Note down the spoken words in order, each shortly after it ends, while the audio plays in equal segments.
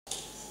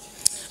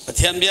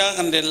Pathian biya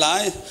kan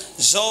delai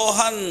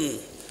Zohan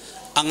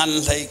angan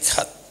lai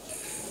khat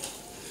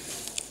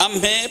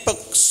Amhe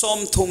pak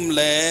som thum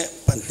le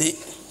pani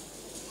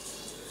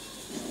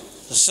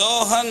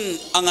Zohan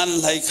angan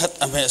lai khat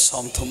amhe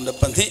som thum le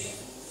pani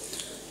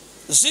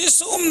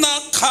Jisum na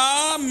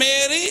kha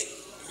Mary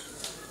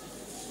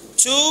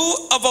chu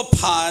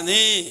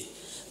avapani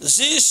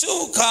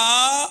Jisu kha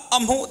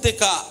amhu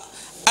tika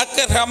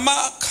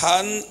akrama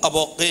khan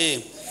aboke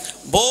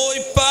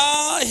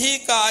Bawipa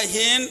hi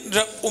kahin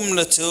rak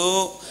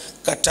lachu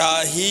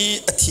katahi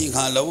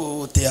athinga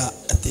lo tia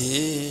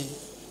ati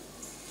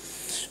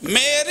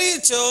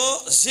Mary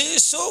cho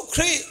Jisu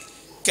Christ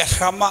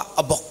kahrama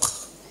abok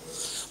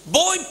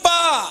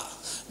Bawipa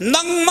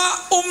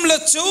nangma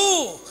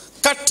lachu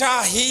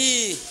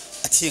katahi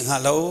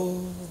athinga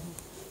lo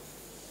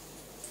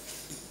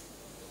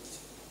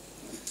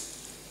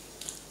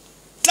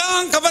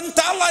tang kaban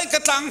talai ka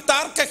tang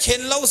tar ka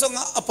khen lo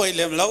songa apoi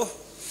lem lo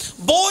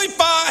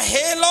Bawipa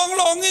he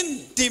long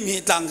in tim hi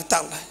tang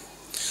tar lai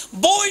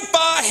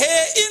Bawipa he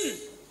in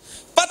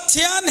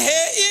pathian he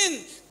in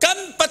kan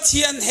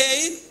pathian he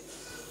in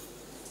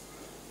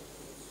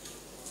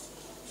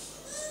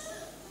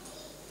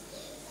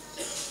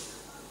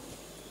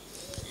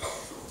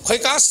khoi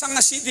ka sang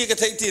si di ka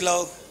thai ti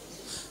lo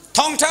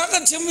thong tha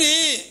kan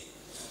chimi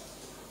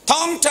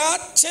thong tha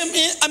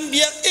chimi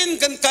ambiak in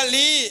kan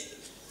kali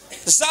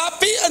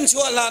zapi an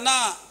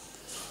chualana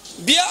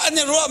bia an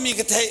ro mi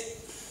ka thai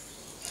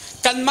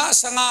kan ma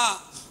sanga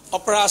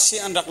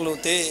operasi an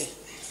raklute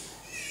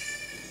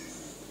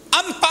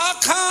ampa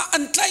kha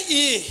an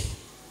tlai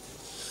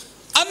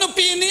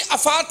anupini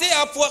afate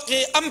apuaki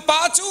ampa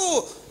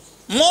chu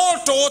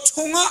moto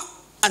chunga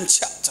an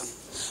cha chang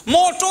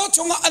moto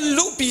chunga an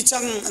lupi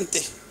chang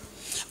ante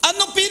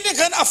anupini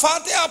kan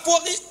afate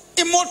apuaki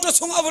imoto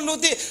chunga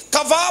avuluti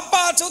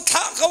kawapa chu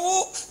tha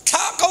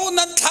kau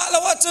nan tha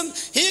lawa chun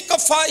hi ka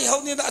fai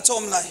hauni da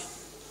chom lai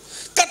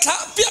ka tha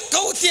pia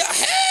kau tia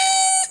he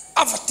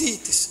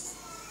avatitis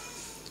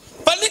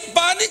balik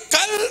bani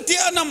kal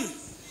tianam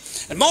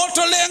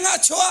moto lenga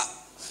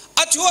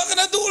achua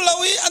kana du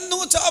lawi anu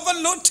cha avan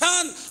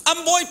luthan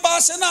amboi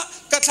pasana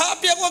ka tha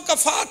pia ko ka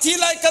fa thi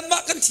lai kan ma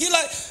kan thi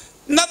lai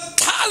na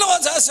thalo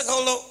ja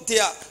sakolo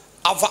tia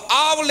ava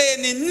awle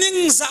ni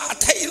ningza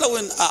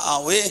thailowin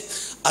awe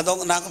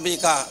adong nak bi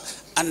ka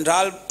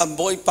andral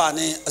amboi pa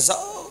ne za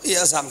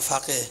ya sang fa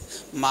ke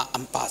ma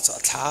ampa cha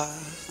tha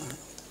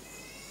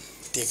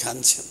ti khan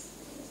chim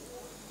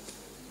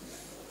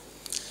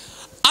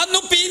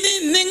anupini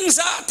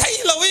ningza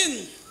thailowin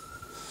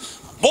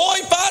boy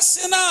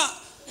pasina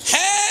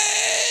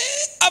hey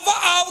aba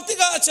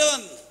autiga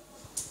chon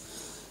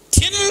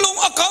thinlung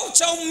akau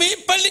chau mi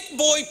palik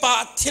boy pa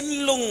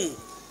thinlung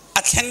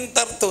atheng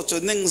tar to chu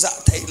ningza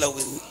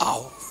thailowin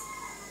aw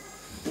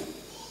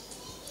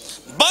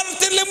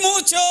bartelemu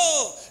cho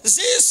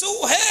Jisu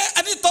he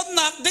ani ton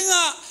nak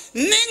dinga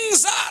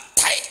ningza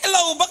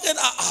thailo bakin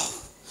aw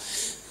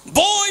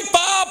boy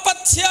pa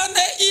pathian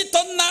e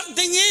iton nak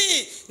dingi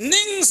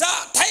ningza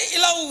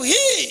thailo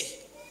hi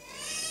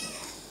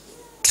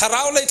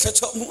tharau le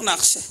thacho mu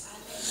nak se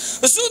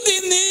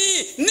zudini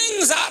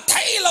ningza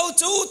thailo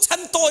chu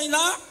chan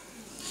toina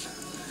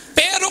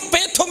perok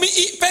pe thomi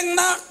I peng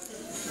nak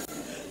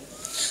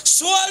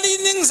swali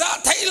ningza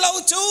thailo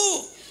chu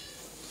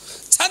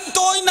chan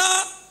toina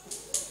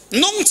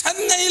nung chan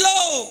ngai lo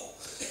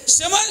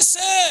seman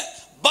se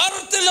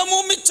bartelemu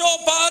mi cho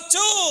pa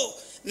chu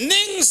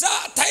ningza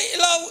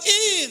thailo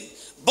in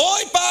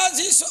boy pa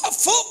Jisu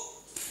afuk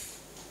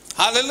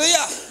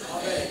hallelujah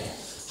amen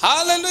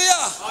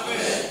hallelujah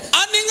amen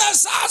aninga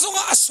sa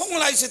sunga asung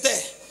lai site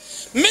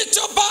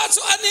micho pa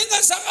chu aninga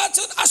sa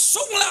chu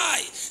asung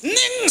lai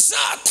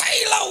ningza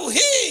thailo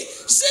hi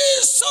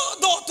Jisu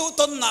do tu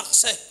ton nak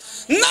se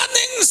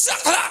naning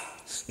sakla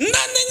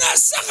naninga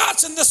saka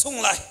chun da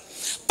sung lai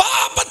pa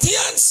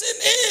pathian sin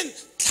in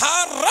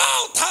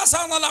tharau tha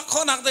sang na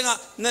khonak denga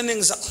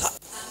naning sakla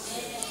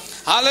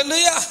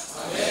hallelujah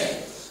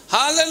amen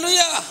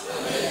hallelujah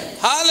amen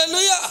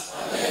hallelujah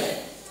amen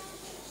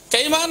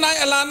kaima nai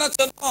alana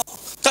chono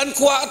kan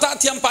kwa ta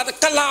thiam pa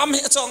kalam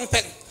he chong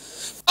pek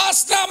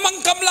asra mang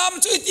kamlam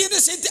chu ti de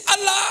sit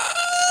Allah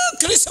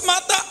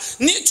krismata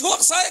ni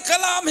chuak sai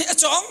kalam he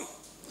chong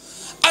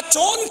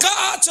achon ka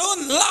achon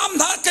lam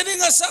tha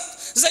kering asak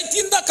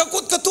zaitin da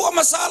kakut ka tu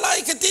masala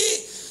ikati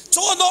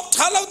chonok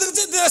thalau de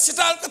de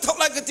sital ka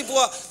tholai ka ti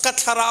bua ka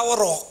tharaw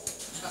ro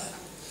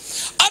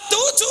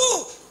atu chu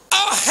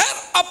a her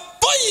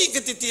apoi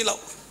ka ti ti lo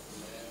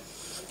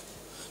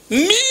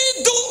mi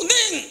du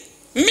ning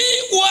mi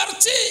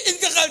warchi in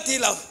ka kalti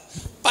lo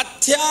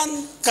pathian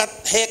kat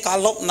he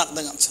kalop nak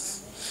dengan chen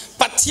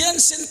pathian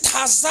sin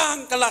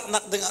thazang kalak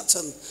nak dengan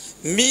chen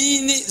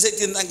mi ni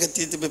zaitin ang ka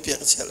ti ti be pia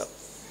chelo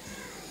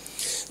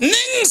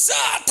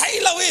ningza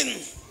thailowin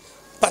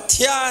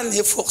pathian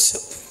hi fokse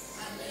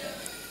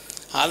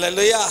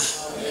hallelujah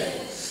amen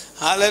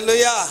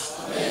hallelujah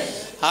amen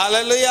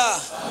hallelujah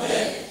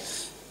amen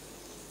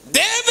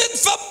David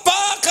fa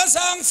pa ka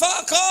sang pha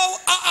kau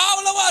ao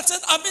lawa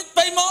chan amit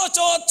pai mo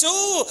cho chu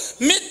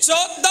mit cho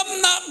dam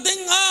nak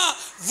ding a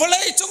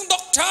volei chung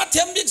dok tha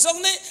thiam bik song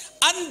ni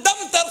an dam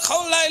ter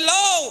khau lai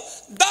lo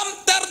dam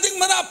ter ding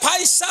mana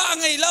phai sa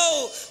ngai lo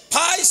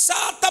phai sa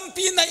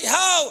tampi nai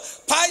hao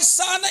phai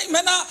sa nai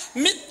mana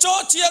mit cho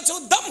chia chu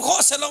dam kho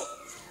se lo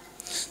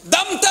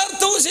dam ter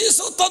tu si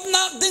su ton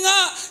nak ding a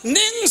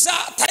ning sa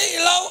thai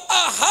lo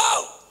a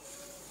hao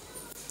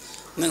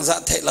ning sa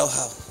thai lo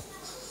hao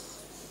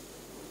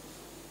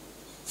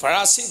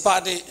Farasi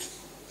padi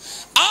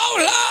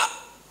aula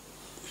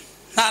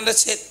nanda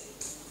chet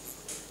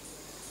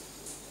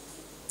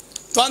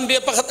tuan biar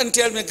pakat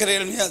antial me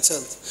kerel me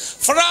achal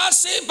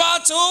Farasi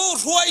bacu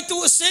ruai tu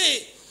si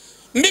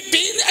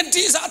mipin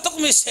anti satuk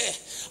me se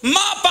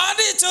ma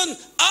padi chun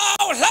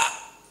aula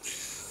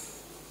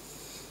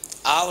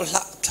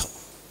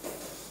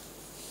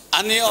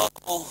ani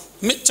o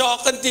mit chok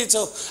kan ti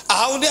chu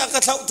au dia ka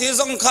thau ti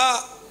zong kha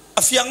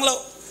afiang lo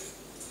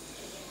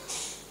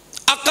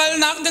akal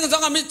nak ding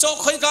jang amit chok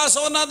khoi ka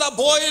so na da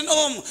boin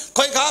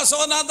khoi ka so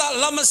na da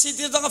lama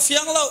city jang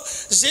fiang lo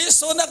je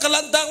so na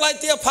kalan dak lai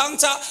ti phang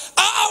cha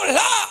aw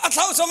la a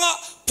thau songa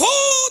phu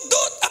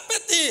dut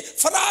apeti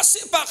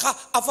Farasi pa kha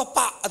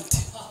avapa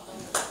anti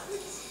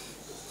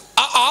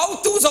a aw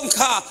tu jong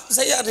kha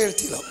saya rel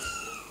ti lo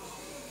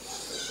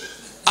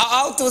a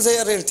aw tu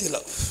saya rel ti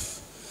lo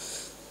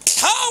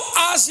thau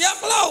asiak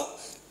lo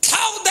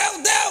thau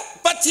deu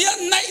pathian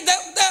nai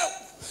deu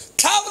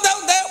thau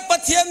deu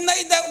pathian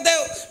nai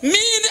deu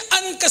mi ni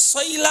an ka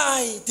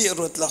soilai ti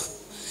rut lo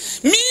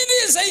mi ni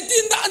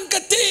zaitin da an ka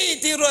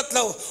ti rut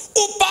lo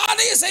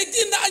upani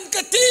zaitin da an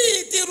ka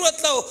ti rut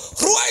lo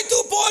ruai tu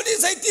poli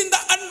zaitin da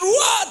an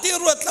ruwa ti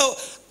rut lo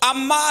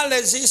amale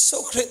Jesu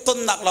Christ ton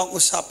nak long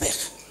usapek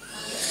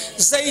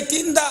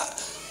zaitin da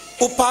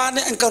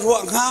upani an ka ruwa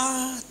nga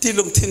ti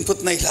lung tin put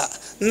nai la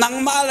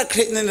nang mala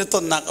Christ ni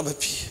ton nak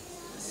abapi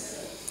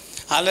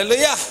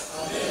hallelujah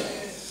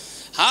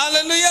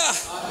Hallelujah.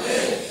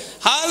 Amen.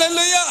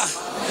 Hallelujah.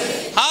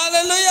 Amen.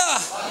 Hallelujah.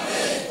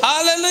 Amen.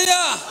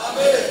 Hallelujah.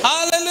 Amen.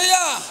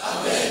 Hallelujah.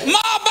 Amen.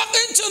 Ma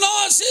bakin chuno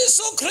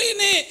Jesu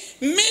Christ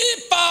mi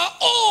pa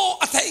o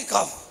athai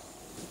ka.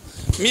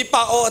 Mi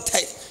pa o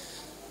athai.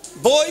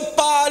 Boy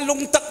pa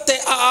lung tak te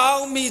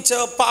aaw mi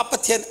cho pa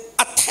pathian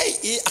athai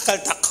I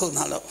akal tak ko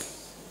na lo.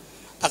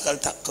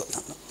 Akal tak ko na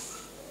lo.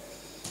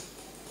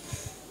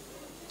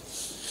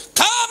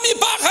 Kami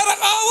pa karak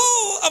au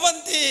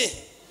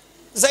abanti.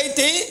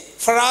 Zaiti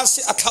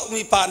Farasi athau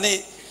mi pa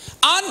ni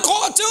an ko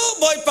chu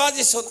boy pa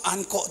ji son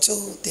an ko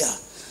chu tia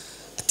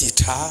ti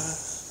tha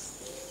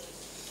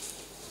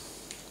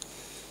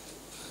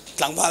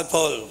tlangwal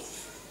pol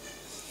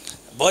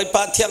boy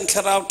pa thiam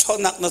kharau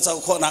thonak na chau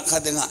kho nak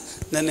khadinga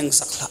naning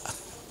sakla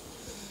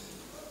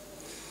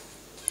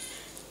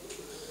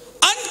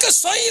an ka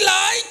soi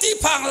lai ti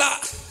phang la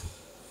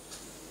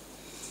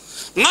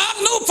ngak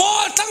nu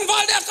pol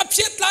tlangwal ya ka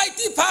phiet lai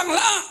ti phang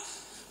la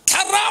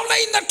Karau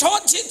lai na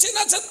thon chin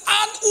na chan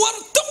an uar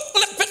tuk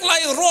lek pek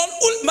lai ron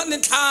ul man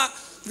tha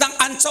dang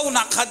an chau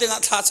nak kha dinga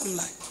tha cham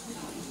lai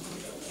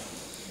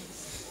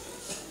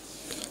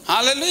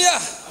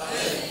hallelujah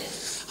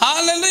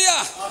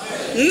hallelujah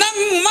nang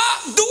ma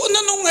du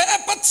na nung he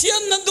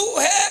pathian na du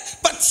he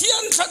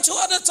pathian kha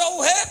chua na chau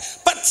he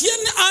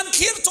pathian an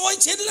khir choi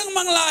chin lang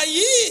mang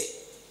lai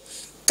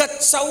ka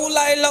chau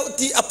lai lo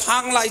ti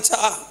aphang lai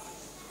cha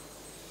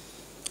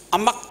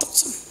amak tuk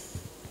sam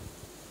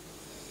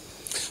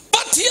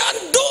Pathian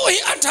duhi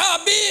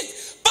atabik,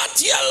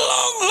 pathian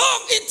long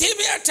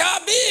itimi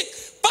atabik,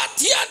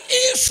 pathian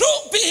isu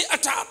bi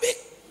atabik.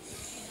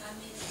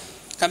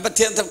 Kan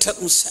pathian tak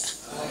musa.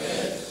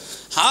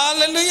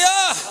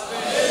 Hallelujah.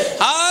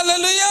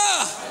 Hallelujah.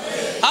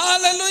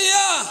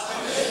 Hallelujah.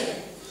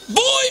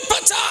 Boy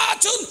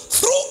pacachun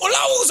fru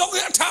lau zong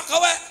atak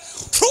kawe,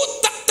 fru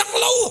tak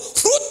lau,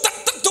 fru tak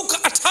tu ka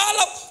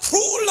athalau,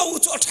 fru lau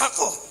tu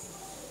atakau,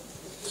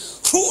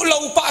 fru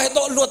lau pa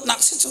hedo luat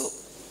nak situ.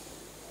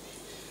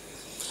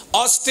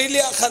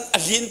 Australia kan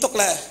alin tok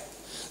la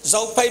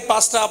zaupai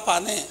pastra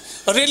pa ne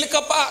ril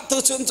ka pa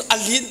tu chun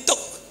alin tok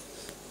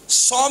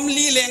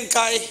somli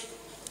lengkai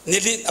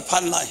nilit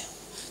aphan lai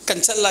kan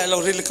chal lai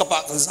lo ril ka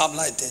pa kan zam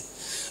lai te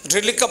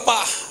ril ka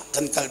pa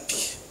kan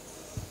kalpi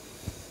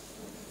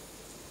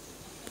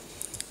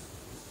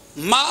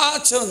ma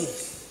chun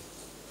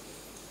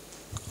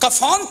ka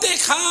fonte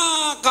kha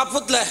ka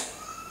put le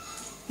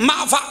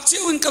ma vak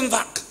chiun kan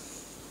vak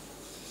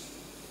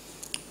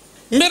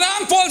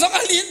Mirang pol sang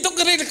alin tu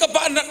keril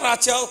kepan nak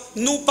racau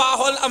nupa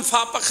hol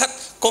amfa pakat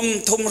kom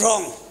thum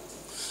rong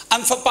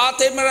amfa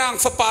pate mirang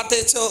fa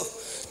pate cho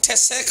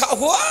tese ka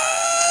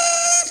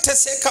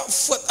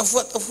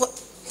fuat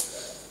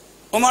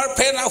umar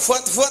pen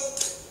fuat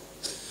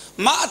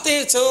ma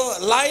te cho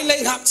lai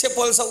hak che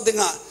pol sau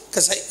dinga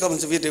kasai kam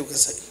video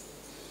kasai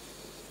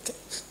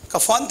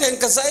ka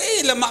fonten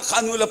kasai le ma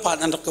khanu le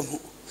pan an rakam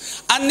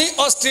ani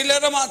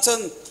Australia ma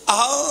chon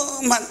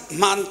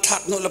man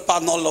thak nu lepa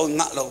no lo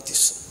nga lo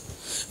tis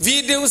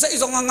video sa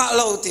isong nga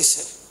lo tis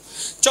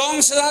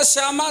chong sa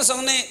sama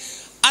song ne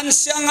an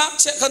siangak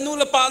che kanu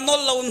le pa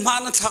nol laun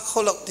man an thak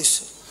holok tis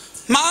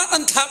man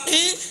an thak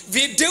I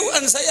video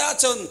an saya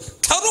chon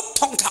tharuk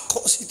thong thak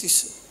kho si tis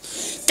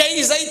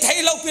kai zai thai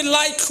lo pin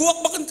lai khuak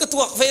bakan ka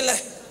tuak vele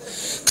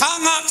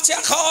khangak che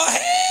kho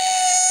he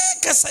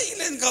ka sai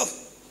len ko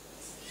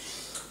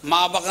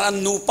ma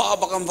bakan nu pa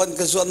bakan van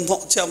ka zon mo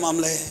che mam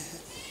le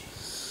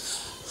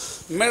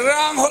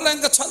merang holen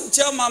ka chon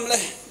che mam le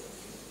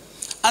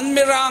an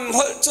merang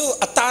hol chu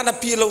atana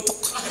pi lo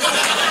tok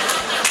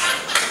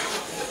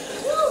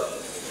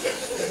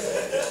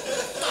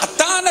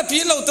atana pi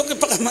lo tok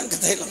pa man ka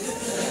thai lo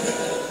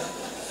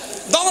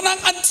dong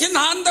nang an thin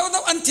han dau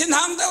dau an thin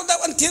hang dau dau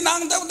an thin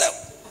hang dau dau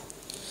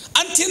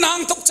an thin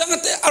hang tok chang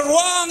te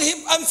arwang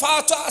hip an fa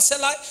cha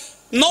selai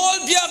nol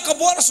bia ka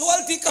bor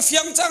sual ti ka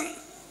fiang chang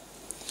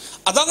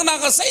adang na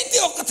ka sai ti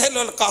ok ka thai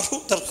lo ka ru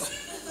tar ka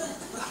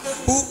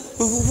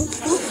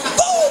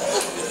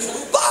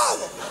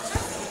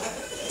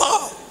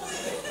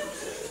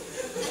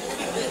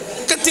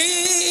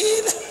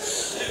ketin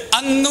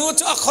anu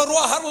cha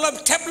kharwa har lab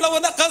thep lo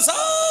na ka sa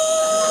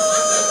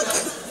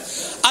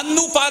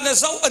anu pa na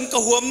zau an ka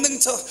huam ning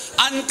cho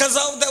an ka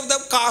zau deu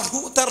deu ka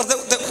ru tar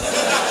deu deu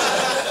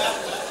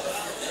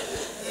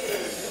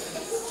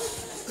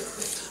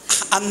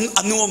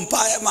anu am pa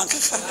ma ka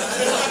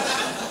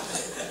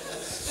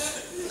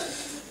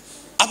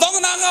adong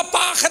na nga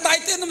pa khatai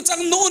te nam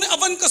chang nu ne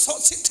avan ka so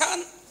chi than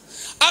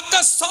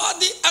aka so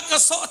di aka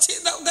so chi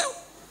deu deu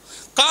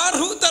ka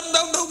ru tar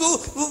deu deu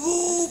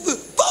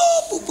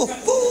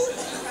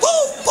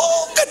bu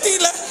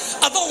katila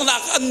adong na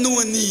ka anu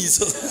ni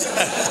so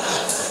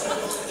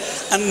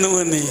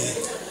anu ni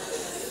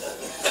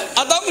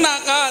adong na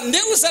ka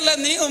New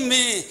Zealand ni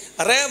umi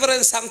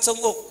Reverend sang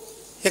chung uk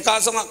he ka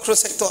song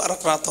krusek to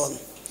arakraton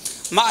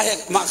ma he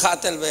ma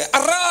khatel be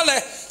arale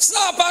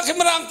sa pa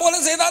kimrang pole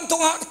zedan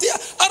tung hak tia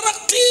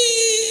arakti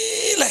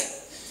le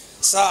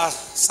sa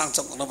sang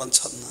chung no ban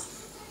chon na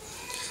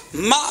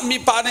ma mi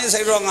pa ne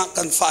sai ronga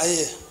kan fai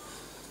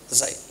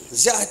zai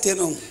ja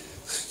tenung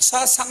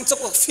sa sang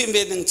chung ok phim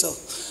be ning cho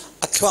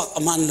akhwak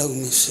aman lo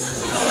mi se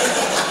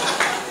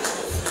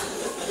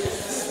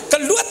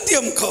kan luat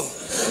tiam ko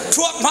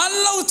thuak man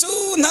lo chu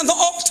na no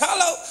ok tha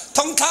lo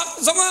thong thak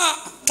zonga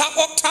thak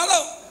ok tha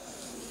lo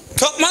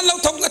thuak man lo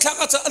thong ka thak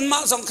ka an ma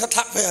zong ka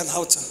thak be an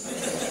hau cha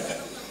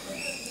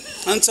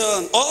an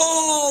chon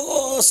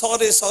oh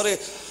sorry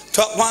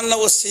thuak man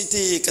lo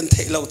city kan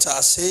thei lo cha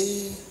se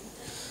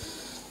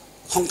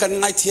hong kan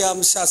ngai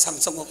thiam sa sang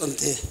chong ok an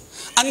te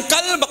an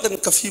kal bakan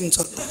ka phim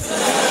chot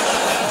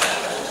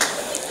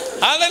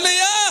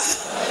hallelujah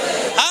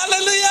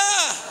hallelujah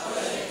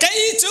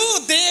kai chu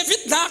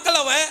David na ka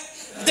lo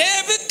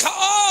David ka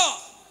o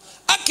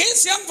akhi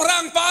siang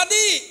prang pa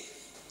di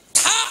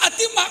tha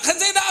ati ma khan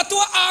jai da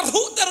atua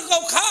arhu ter ko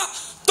kha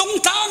tung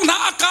tang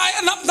na akai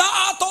anap na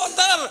ato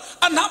ter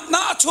anap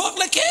na chuak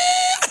le ke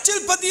achil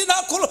padi na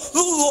khul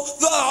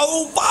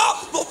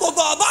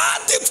ba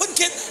ti phun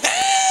kin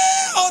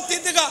o ti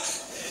diga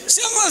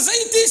siang zai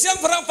ti siang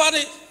prang pa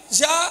di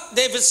ja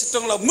David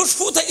sitong lo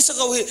mushut ai sa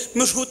gawi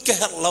mushut ke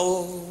har lo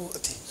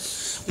ti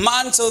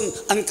man chun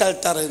an kal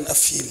tarin a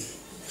film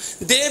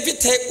David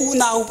he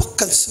unau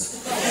bakkan sa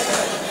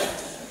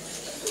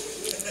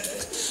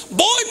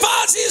boy pa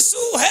si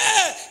su he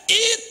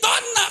I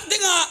ton nak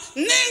dinga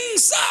ning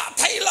sa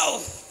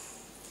thailo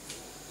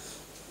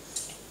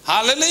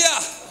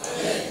hallelujah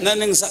na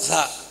ning sa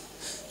kha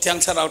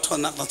tiang charau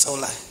thon nak na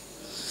chaulai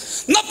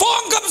na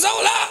pong kap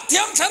chaula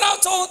tiang charau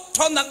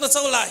thon nak na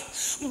chaulai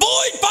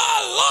boy pa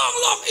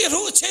long I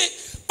ru che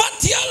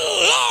pathial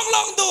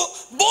long do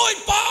boy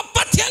pa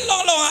pathial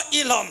long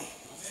ilom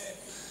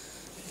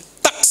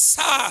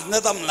taksa na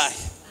dam lai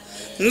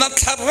na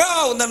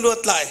tharau na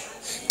lut lai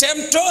tem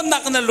tron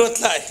nak na lut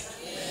lai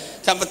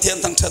kam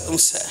pathian tang that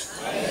se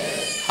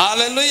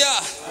hallelujah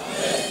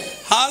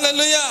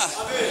hallelujah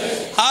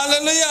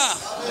hallelujah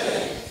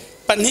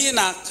panhi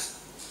nak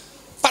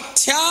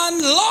pathian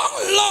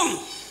long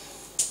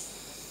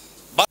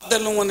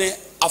badalung ne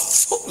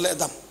afu le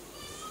dam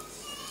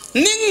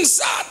ning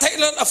sa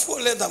thailon afu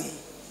le dam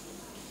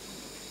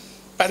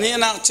panhi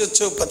nak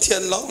chu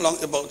pathian long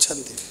about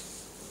chanti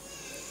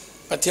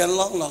pathian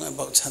long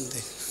about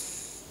chanti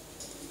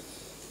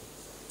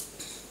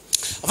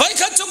vai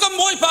khat chu ka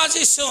moi pa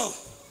ji so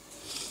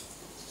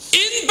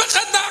in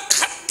bakada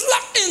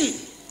khatlak in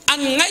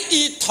an ngai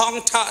I thong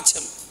tha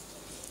chem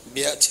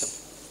bia chem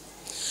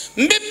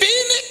mi bi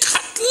ni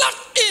khatlak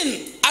in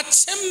a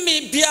chem mi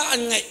bia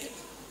an ngai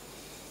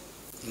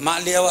ma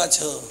lewa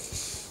chu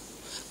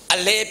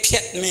ale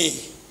phiat mi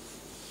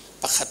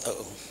pakhat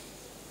o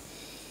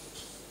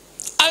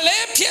ale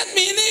phiat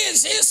mi ni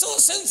jesu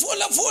sen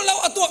full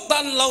atuak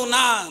dan lo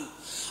nan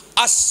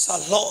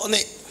asalo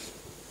ni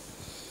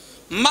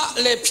ma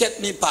le phiat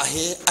mi pa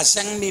he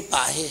asang mi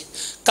pa he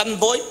kan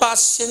boy pa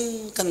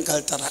sin kan kal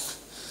tara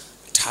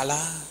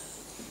thala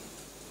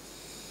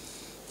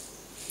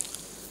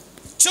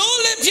chu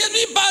le phiat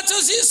mi pa chu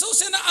jesu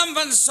sen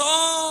amban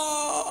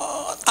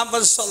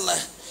so la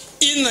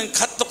in an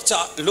khat tok cha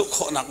lu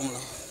kho nak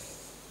lo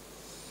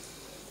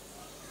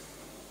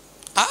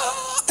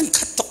an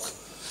khat tok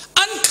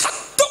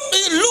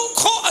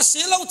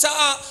สิเราจะ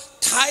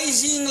ไทย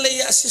ยิงเล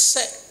ยสิเส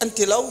อัน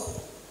ที่เรา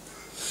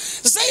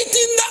ใจ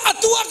ตินดา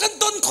ตัวกัน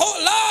ต้นโค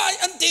ลาย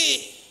อันที่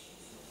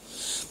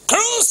ค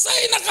รูใส่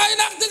นักไก่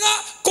นักดึง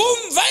กุม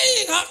ไว้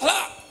หักละ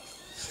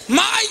ไ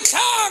ม้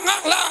ข้างหั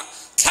กละ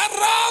ทา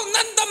รา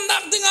นั้นดำนั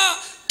กดึง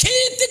ขี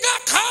ติกา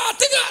ขา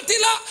ติกาที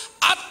ละ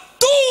อัต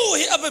ตู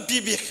ฮิอับบี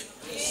บี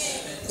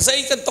ใจ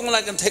กันตรงไร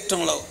กันเทคตร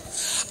งเรา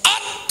อั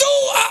ตตู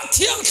อะเ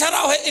ที่ยงทาร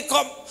าให้อีกค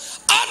ม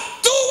อัต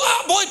ตูอะ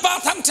บอยปา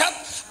ทั้งชัด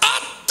อั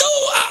ตตู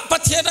อะปะ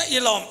เทียนอิ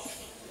ลอม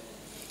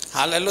ฮ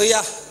าเลลูย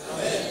า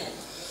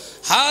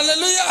ฮาเล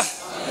ลูยา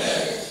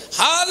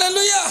ฮาเล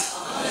ลูยา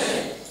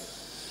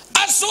อ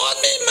าสว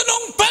มีมนุ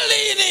งเป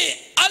ลีนี่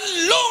อัน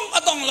ลุงอ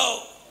ดองเรา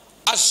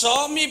อาสว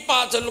มีป้า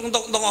จะลุงด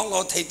องเรา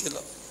ไทยติเร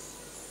า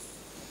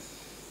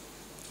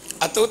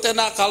อาตุเต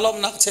นะคาลม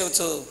นักเชี่ยว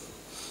ชู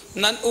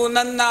นั่นอู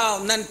นันนาว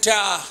นั่นจ้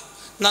า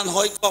นั่นห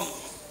อยกอม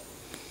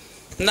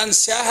นั่น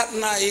เสียหัด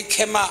นายเ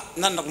ข้มา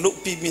นั่นนักลุ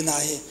ปีมินา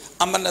ย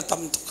อามันละตั้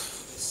มตุก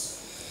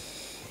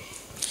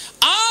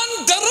อัน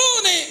ดรู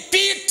นี่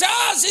ปีตา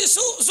สิ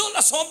สุสุล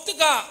สมติ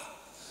กา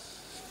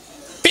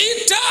ปี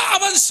ตาอา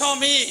มันสา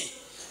มี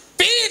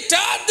ปีต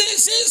าดิ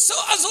สิสุ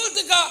อสุล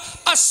ติกา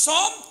อาส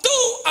มตุ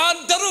อัน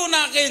ดรู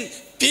นักิน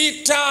ปี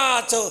ตา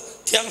โจ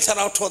เที่ยงสร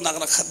ะทอนัก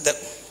นักขัดเด็ก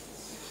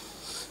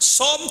ส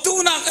มตุ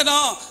นักนะ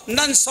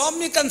นั่นสม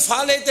มีกันฟ้า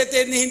เลยแต่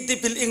เนินที่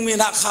พิลอิงมี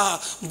นักข้า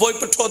บอย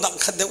ปทอนัก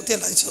ขัดเด็กที่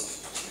ไหนโจ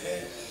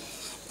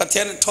ประเท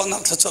ศทอนั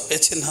กจะเป็น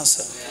ชินหาส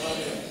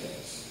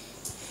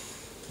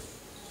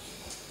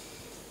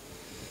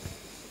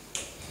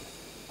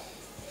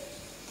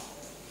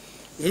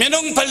ไม่ต้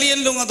องพลีน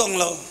ลุงก็ต้อง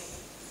เรา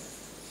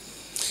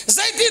ใจ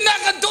ที่นั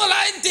กตัวล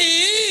ายที่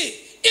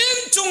อิน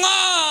จุงา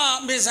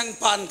ไม่สัง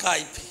ปานไก่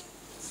พี่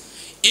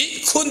อี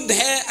คุณแ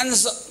ห่อัน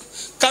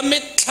กมิ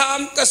ดทาม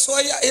กสว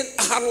ยอิน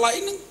หาไล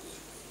นึง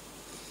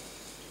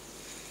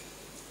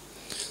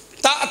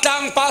ตาตั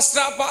งปัสร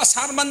าปัส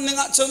ารมันนึง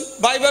อ่ะจน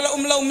ไบเบิล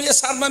เรามี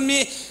สารมันมี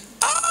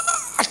อา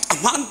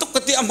มันตุก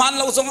ติอามันเ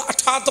ราจงอั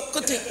ฐาตุก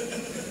ติ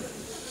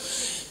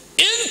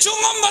อินจุ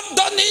งมัดด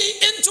นี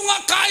อินจุง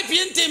กายพิ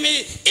นติมี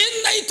อิน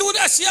ในตัว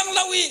เสียงล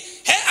าวี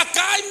เฮอก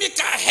ายมี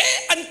กาเฮ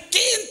อัน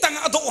กินตัง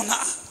อโดนะ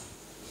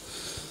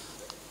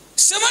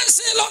สมัยเส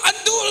ลอัน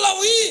ดูลา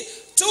วี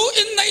จู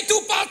อินในตั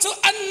วป้าจู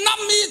อันนา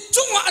มี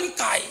จุงอัน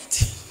กาย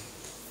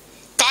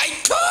กาย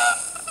ข้า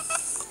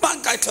บ้าน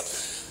กายข้า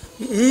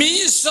มี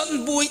สัน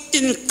บุย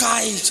อินกา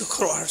ยจูค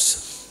รอส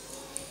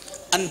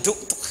อันดุ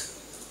ตุก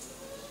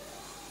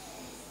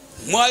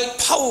มัล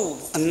เผา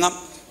อันงับ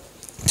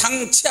ทั้ง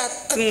ชาติ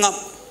อันงับ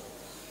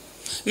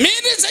มี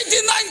ในใจ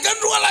ที่นั่นกัน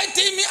รัวอะไร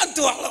ที่มีอัน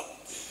ตัวเรา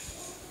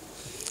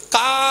ก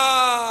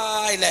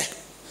ายเลย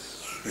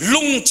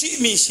ลุงจี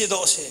มีสิโด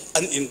เสอั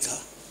นอินกา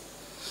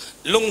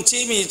ลุงจี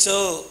มีเจอ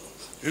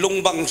ลุง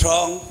บังร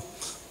อง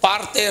ปา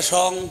ร์เตร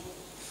อง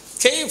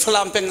เคยฟล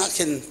ามเป็นอา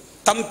คิน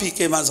ตั้มปีเก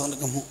มาส่ง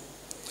กมู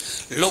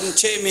ลุงเ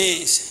จมี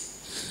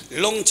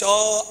ลุงโจ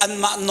อัน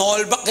มานอ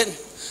ลบักเห็น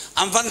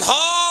อันฟันฮ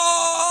อ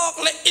ก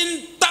เลยอิน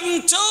ตัง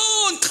จู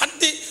นขัด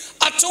ดิ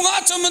อาจงอา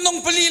จมันอง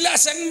ปลีละ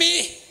สังมี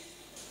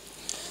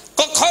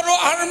ก็ขร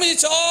อารมี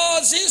โจ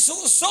จิสุ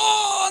สอ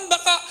นบั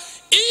ก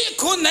อี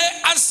คุณเฮ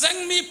อาสัง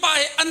มีไป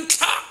อัน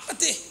ทัก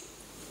ติ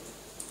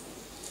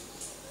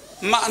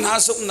มานา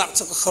สุนักจ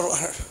ะขรออ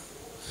าร์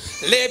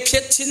เลเพีย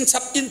ชินชั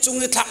บอินจุง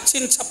ทักชิ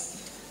นชับ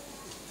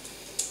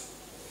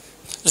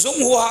จง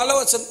หัวเรา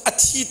จะอา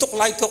ทิตกไ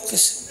ล่ตก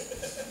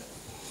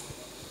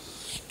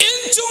อิน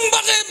จุง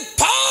บักเ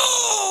ผา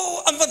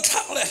อันฟัน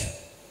ทักเลย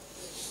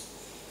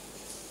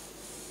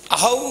เอ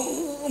า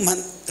มัน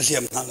เลี้ย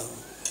มนั่นแล้ว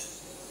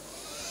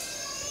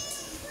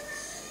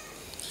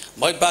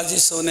บ่อยบาจิ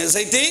โซเนใจ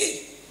ที่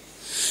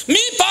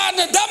มีปาน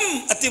ด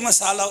ำอติมา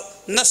สาลา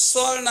นัส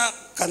วนา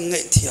กันไง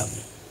เทียม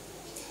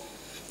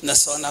นั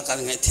สวนากัน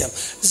ไงเทียม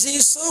จิ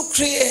สุค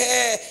รีเฮ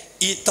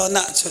อีตน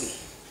าชน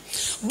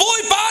บ่อ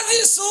ยบา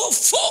จิสุ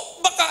ฟุก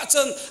บักช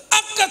น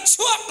อักช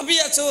วกบิ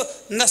อาชน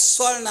นัส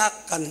วนา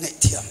กันไง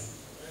เทียม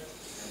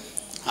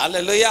ฮาเล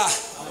ลูยา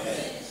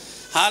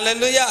ฮาเล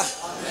ลูยา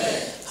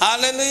ฮา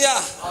เลลูยา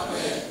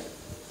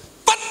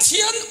ปัจเจี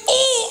ยนโอ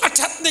อัจ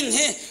ฉริย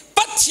ะ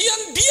ปัจเจียน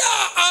เบีย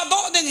อาโด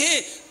หนึ่งเฮ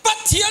ปัจ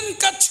เจียน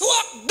กระชว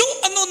กดุ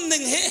อนุนห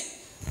นึ่งเฮ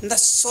นั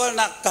สว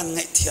นักกันไง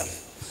เทียม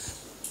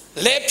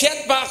เลเพียด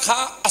บาขา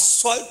อส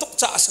วลตุก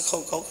จ่าสักเข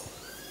า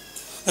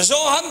โจ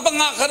ฮันบัง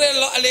อาคาเร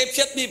ลเลเ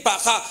พียดมีบา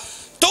ขา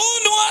ตู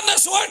นัวนั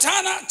สวลฐา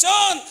นะจ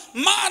น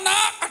มานา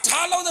อัฐา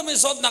เราจะไม่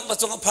สดนักละ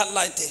จงพันไล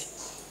เต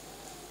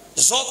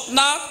สด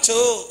นักเจ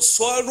อส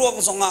วลรวง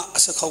จงอา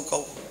สักเข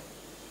า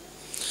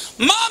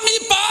มามี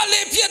ปาเล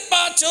เพียดป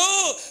าจู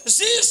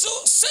จิสุ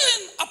เซ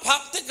นอภั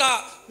กติกา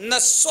นั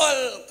สวล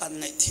กัน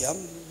ไงเทียม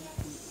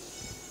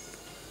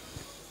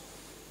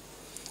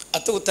อ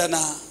ตุตน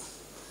า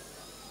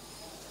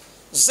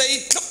ใจ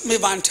คลับมี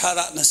บานชาร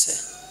ะนั่นเอง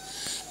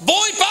บ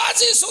อยปา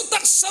จิสุตั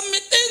กสมิ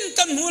ติน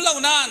กันหูเหล่า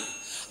นั้น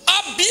อั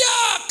บเบีย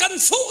กัน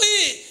ฟุย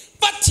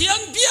ปัทยั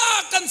นเบีย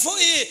กันฟุ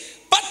ย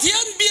ปัทยั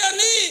นเบีย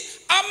นี้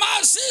อามา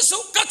จิสุ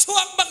กัช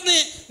วักบัก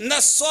นี้นั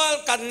สวล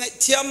กันไง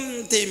เทียม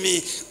ที่มี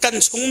กัน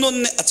ชุงนุน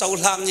เนี่ยเจ้า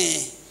หลังเ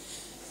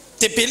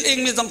tipil ing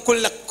mi dam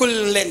kul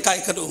leng kai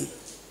kadum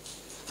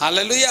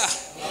hallelujah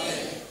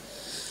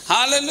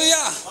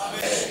hallelujah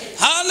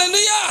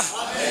hallelujah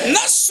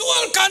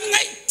nasul kan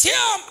ngai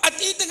thiam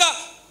ati tega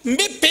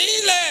mi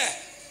pile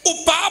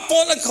upa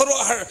polan khoro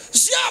har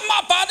jama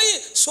padi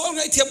sol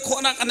ngai thiam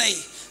khona kanai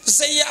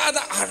zaya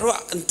da arwa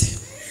ante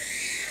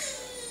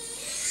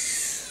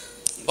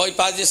boy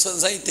pa ji son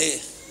zaite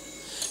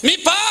mi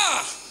pa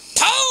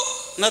thau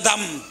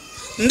nadam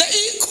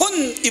nai khun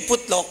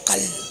iput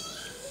lokal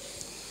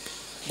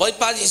boy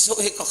pa ji so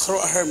he ka khoro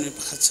har mi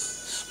pakha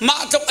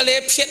ma tok ale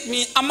phet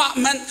mi ama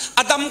man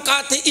adam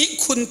ka te I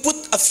khun put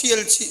a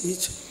fiel chi mi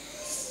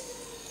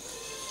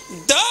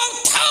daw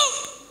thau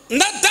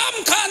nadam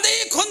ka de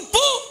khun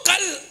pu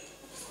kal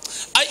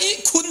ai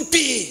khun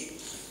pi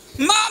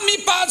ma mi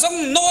pa jong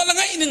no la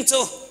ngai ning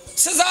cho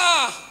sa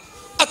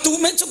atu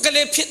men chu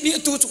kale phet mi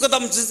atu chu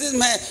kadam chi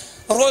me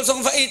rol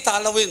jong va I ta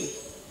lawin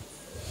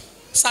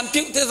san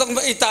piu te jong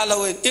va I ta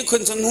lawin I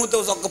khun chung hu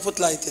do jong ka put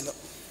lai te lo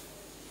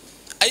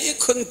ai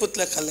khun put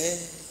la kale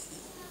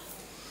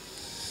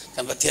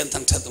kan bathian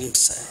thang thatum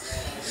sa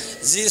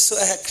jisu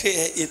a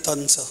kre I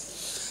ton so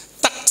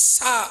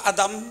taksa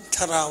adam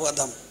tharau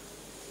adam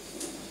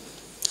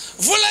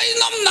vulai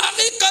nam na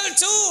ki kal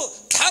chu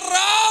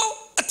tharau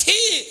athi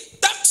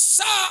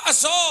taksa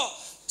aso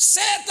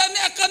setan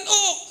akan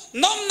uk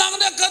nom nang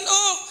ne kan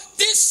uk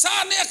tisa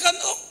ne kan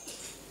uk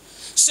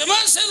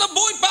seman se la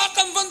boy pa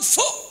kan van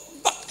fu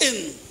bak in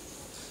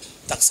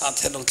taksa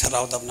thenong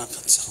tharau dam na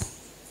kan so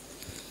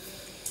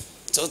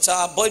cho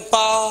cha boy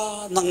pa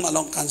nang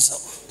malong kan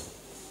so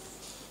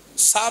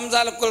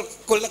samjal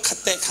kul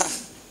khatte kha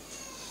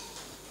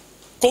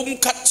kum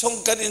khat chung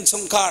karin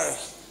chungkar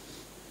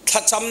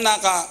thacham na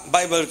ka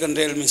bible kan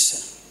rel mis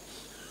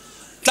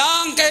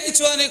tang ke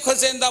ichuani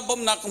khosenda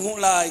bom na kmu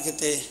lai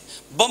kete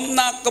bom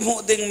na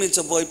kmu ding mi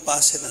cho boy pa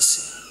se na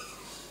se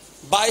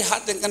bai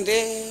hat kan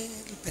re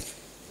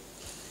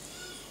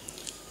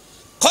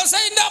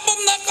khosenda bom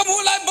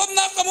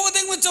na kmu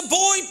ding mi cho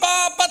boy pa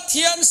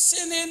pathian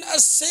sinin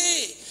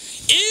ase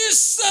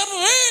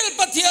Israel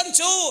pathian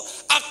chu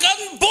akan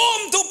bom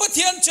tu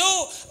pathian chu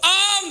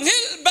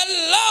anghil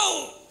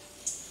belau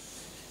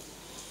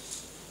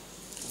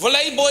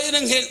volai boy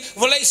nang hil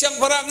volai siang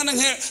parang nang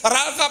hil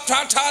ral kap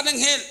tha nang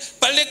hil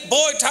palik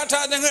boy tha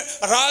nang hil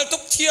ral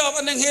tuk thiam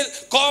nang hil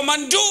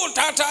komando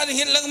tha nang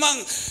hil langmang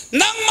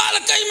nang mal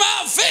kai ma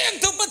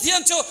veng tu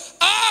pathian chu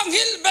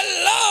anghil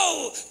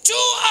belau chu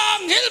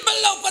anghil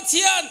belau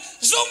pathian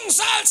zung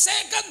sal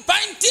second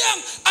pain tiang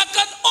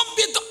akan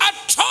ombi tu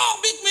athong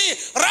big mi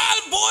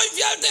ral boy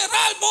vial de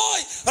ral boy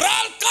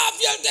ral kap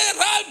vial de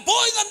ral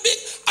boy ngan big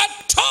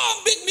athong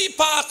big mi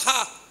pa kha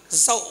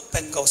zau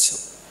pen kau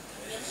su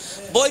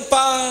boy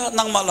pa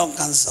nang malong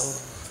kan so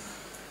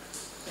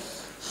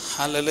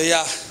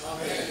hallelujah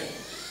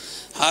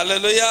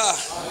hallelujah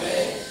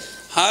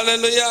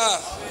hallelujah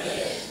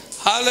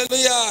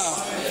hallelujah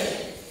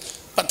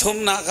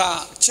pathum na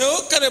ka chu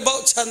kare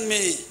bau chan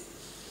mi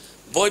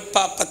boy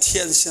pa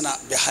pathian sina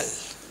behal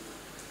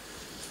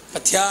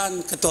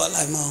pathian ka to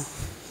lai mo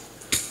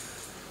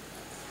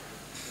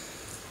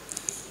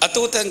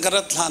atu ten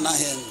karat thana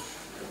hen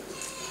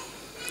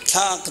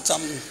tha ka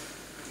cham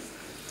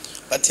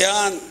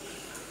pathian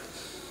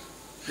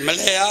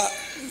Malaya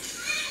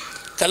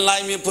kan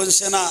lai mi pun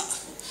sena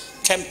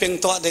camping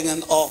to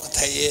dengan ok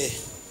thai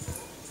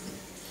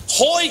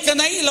hoi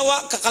kanai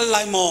lawa ka kal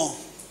lai mo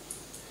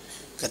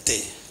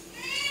kate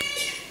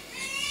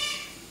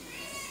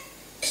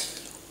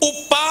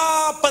upa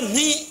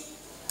pani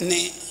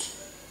ni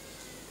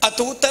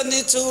atuta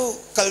ni chu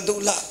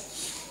kaldula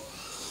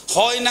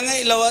hoi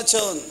nangai lawa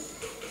chon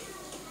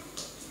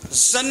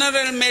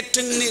general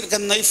meeting ni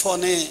kan nai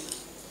phone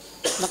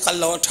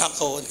nakalaw tha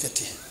ko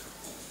kate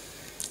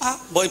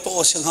boy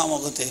po sing ha mo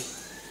kate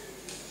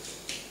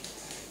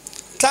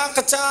ta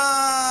ka cha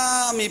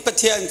mi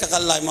pathian ka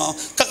kal lai mo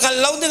ka kal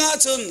lau dinga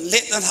chun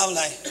let nan hau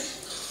lai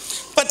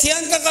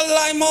pathian ka kal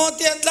lai mo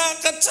tia ta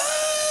ka cha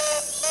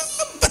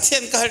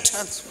pathian ka hal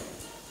chan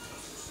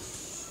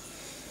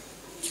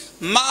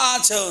ma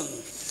chun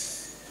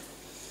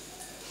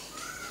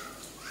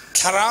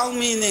tharau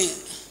mi ne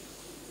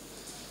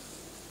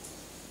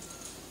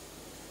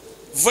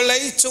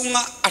volai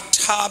chunga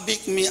atha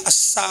big mi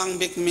asang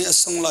big mi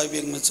asang loi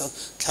big mi cho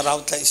tharau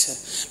tai se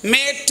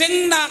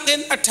meeting na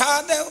ken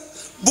atha de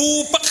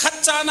bu pakhat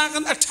cha na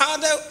kan atha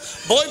de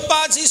boy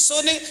pa ji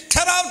soni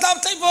tharau dam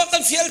tai bo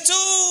kan fiel chu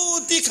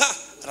ti kha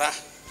ra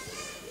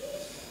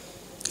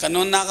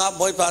kanon na ga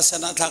boy pa sa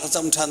na tha ka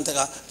cham than te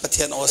ga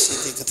pathian o si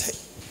ti ka thai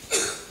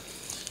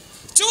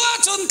chua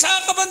chun tha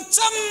ka ban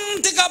cham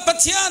ti ka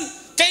pathian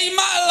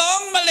keima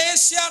long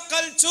Malaysia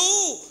kal chu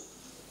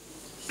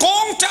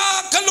kong cha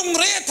kalung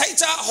re thai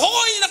cha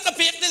hoi na ka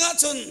pek dinga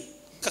chun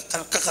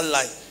ka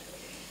kalai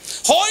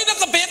hoi na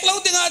ka pek lo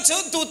dinga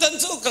chun tu tan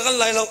chu ka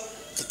kalai lo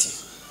kati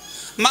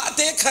ma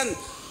te khan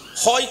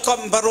hoi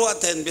kom baru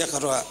aten be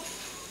kharwa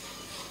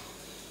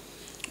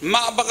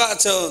ma baka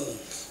chun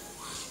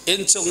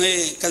in chunge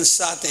kan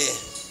sa te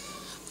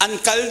an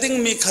kalding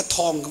mi kha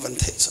thong ban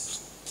thai chu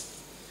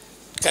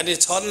kani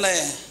chon le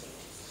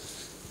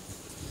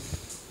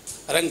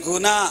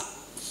rengkuna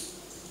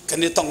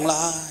kan itong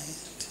lai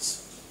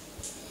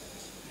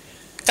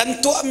kan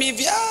tua mi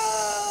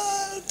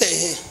vial te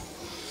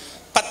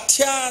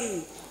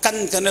pathian kan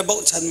bau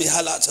chan mi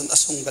hala chan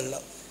asung bel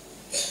lo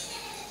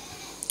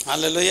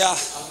hallelujah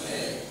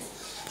amen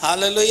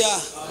hallelujah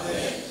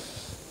amen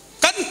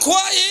kan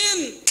khuain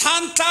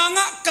than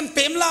tanga kan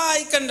pem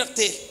lai kan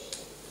rakti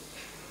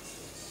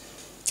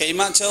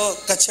keima cho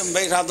kachem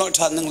bai ra dol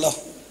than nang lo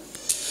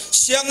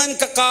siangan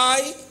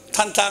kakai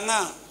than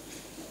tanga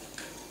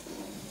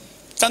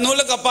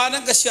kanula ka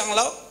panan ka siang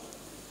lo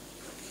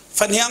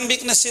fanhyang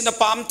bik na sina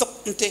pam tok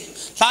nte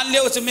lan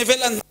leo se mi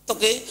vel an to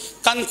ke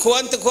kan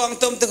khuan te khuang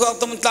tom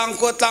tlang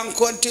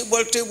khuan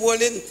ti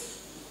bolin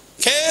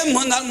kem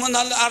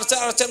monal archa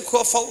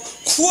khua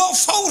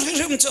fau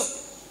rim cho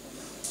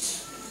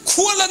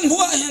khualan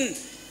bua hin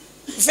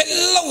vel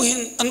lo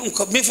hin an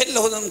ko mi vel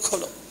lo an ko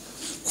lo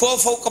khua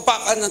fau ka pa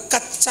an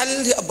kat chal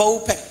hi abau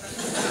pe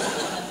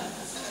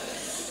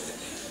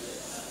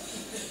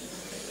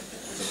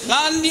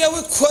lan leo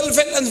khul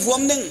vel an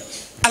huam ning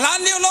alan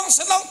leo long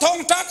sa lo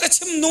thong ta ka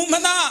chim nu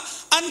mana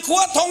an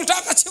khua thong ta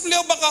ka chim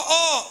leo baka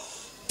o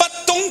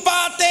patung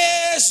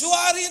pate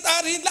suari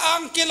tari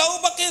lang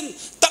kilau bakin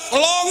tak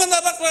long na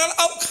rak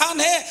au khan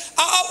he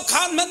au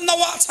khan man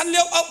nawa chan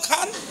leo au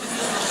khan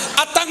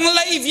atang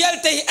lai vial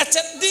te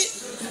achat di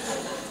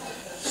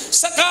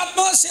sakat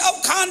mo si au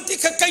khan ti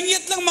ka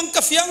kanyit lang mang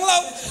ka fiang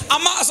law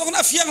ama song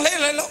na fiang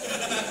le lo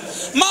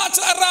ma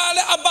chara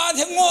le abad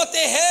he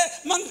ngote he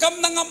mang kam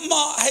na ngam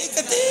ma hai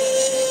ka ti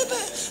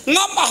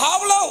ngam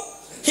haw lo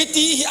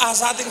hiti hi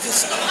asading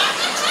fis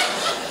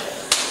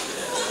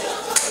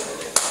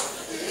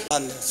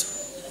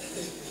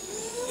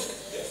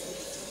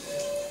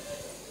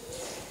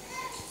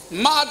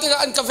ma tiga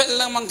an kafel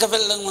lang mang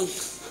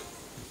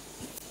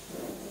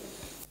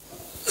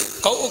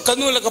kau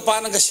kanula ka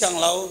panang ka siyang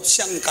law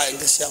siyang kain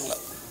ka siyang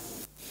law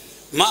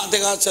ma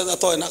tiga cha da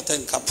toy nak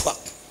ten ka phuak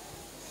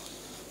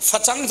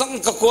phachang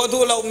sang ka ko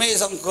du law me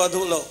sang ko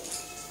du law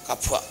ka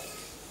phuak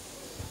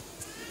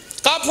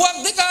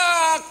di ka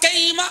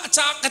keima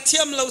cha ka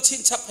thiam law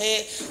chin chap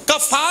he ka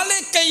phale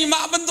keima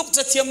banduk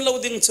cha thiam law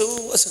ding chu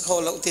asa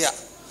kho law tia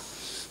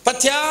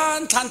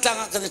pathian than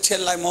tlang ka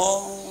thel lai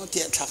mo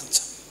tia thak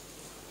cha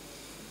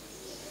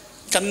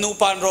kan nu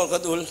pan ro ka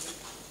dul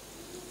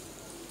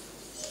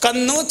kan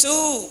nu chu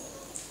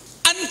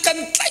an kan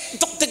tlai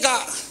tok tika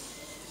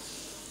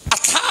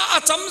atha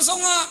acham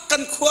songa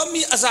kan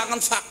khuami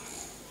azangan phak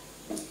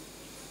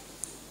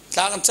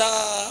tlang cha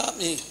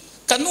mi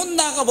kanun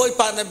na ka boy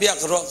pa na biak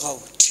ro kau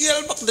thiel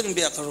bak ding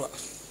biak ro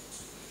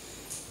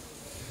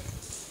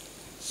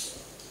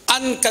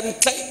an kan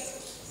tlai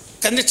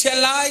kan thiel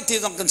lai ti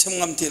dong kan sim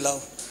ngam ti lo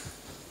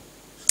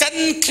kan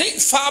kri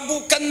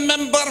fabu kan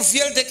member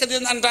fiel de kan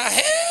anda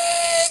he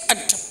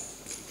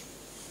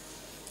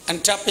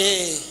antap e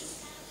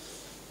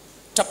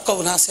tap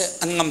kau na se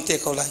an ngam te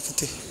kau lai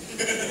ki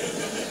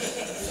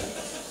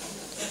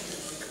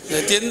le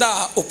tin da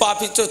upa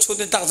pi cho chu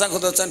ni tak jang ko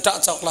chan ta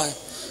chok lai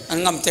an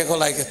ngam te kau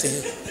lai ki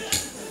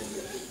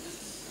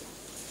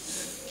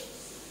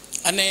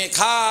ane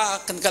kha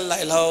kan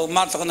lai lo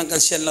ma to kan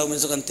sian lo me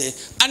so kan te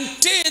an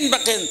tin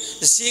baken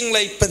sing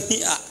lai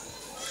pania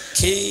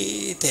ki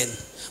ten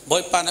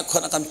boy pa na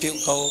khona kan piu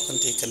kau kan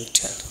te kan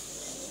thel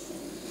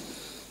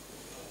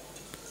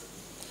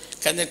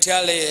kan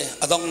thel le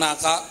adong na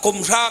ka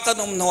kumra kan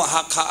no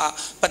ha kha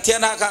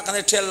pathiana ka kan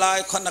thel lai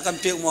khona kan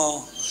piu mo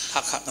ha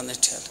kha kan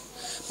thel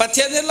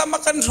pathian la ma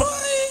kan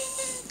roi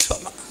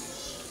thoma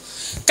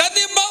kan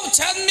di mau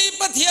chan mi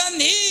pathian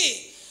hi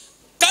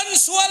kan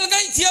sual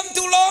ngai thiam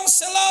tu long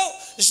selo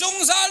jung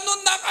zal nun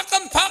nak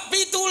akan phak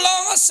pi tu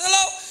long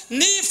selo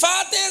ni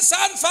fate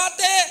san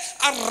fate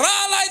arra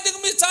lai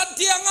ding mi chan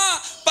tianga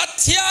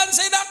pathian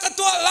se na ka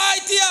tu lai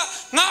tia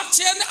ngak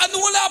chen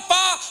anula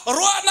pa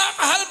ro nak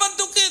hal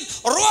bantukin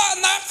ro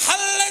nak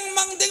haleng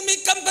mang ding mi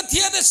kam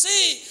pathian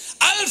si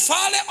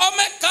alpha le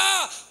omega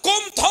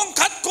kum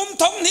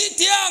thong ni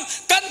tiang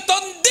kan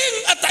ton ding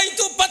atai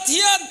tu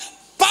pathian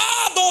pa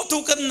do tu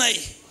kan nai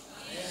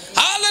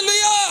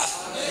hallelujah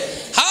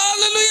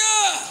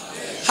hallelujah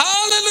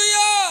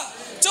hallelujah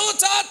chu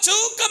cha chu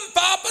kam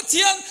pa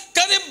pathian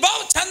kan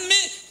bau chan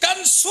mi kan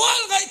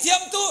sual ngai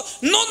thiam tu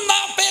nun na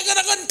pe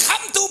kan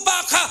kham tu pa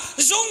kha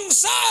jung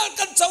sal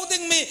kan chau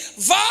ding mi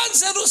van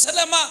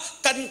jerusalem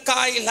kan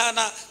kai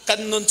lana kan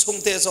nun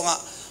chung te zonga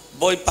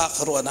boy pa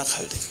khro na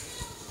khal ding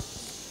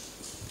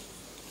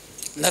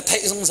na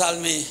thai jung sal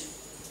mi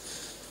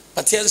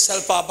pathian sal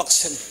pa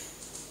baksen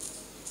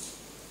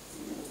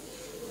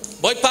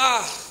boy pa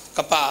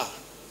kapa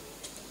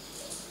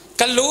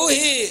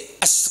kaluhi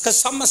as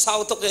kasama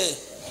sao to ke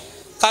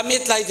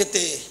kamit lai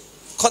kete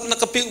khot na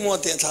kapiu mo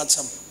te tha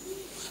cham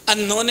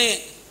an no ne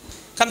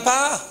kan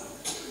pa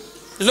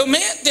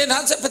lume te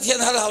na se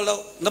pathian hal halo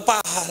na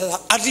pa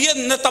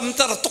arian na tam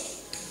tar tuk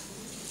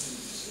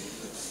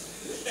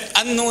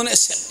an no ne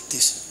se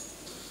tis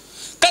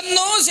kan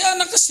no se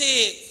anak se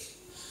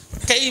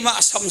kai ma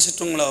sam se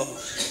tung lo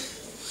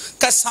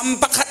ka sam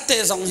pakhat te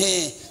jong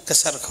he ka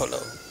sar kholo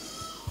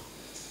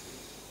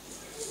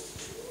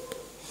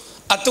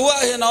atua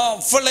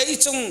fulai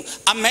chung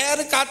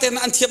America ten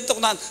an thiam tok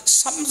nan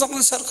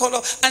samjong sar kholo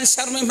an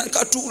sar me man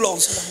ka tu long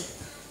sa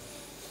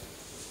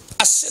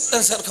aset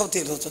an sar khau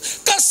te lo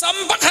ka sam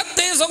pakhat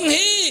te jong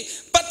hi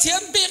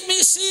pathian pek mi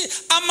si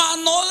ama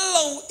nol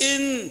lo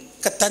in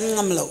ka tan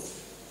ngam lo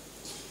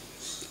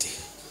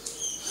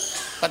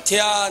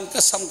pathian ka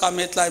sam ka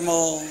met lai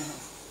mo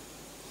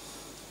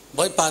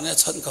boy pa ne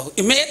chon ko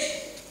imet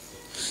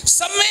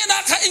samena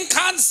kha in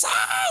khan sa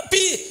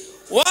pi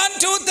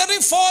 1 2 3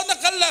 4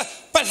 nakala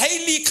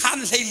palhaili khan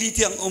haili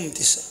tiang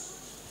tis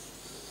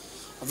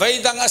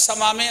vaidanga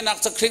samame nak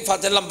chakrik fa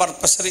lambar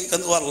pasari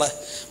kan warla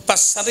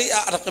pasari a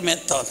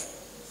rakmeton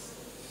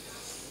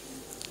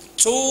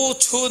chu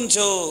chun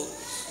jo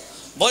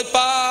boy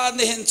pa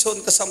ne hin chun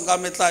ka sam ka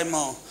metlai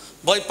mo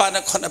boy pa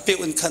na khon api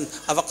un khan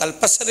awakal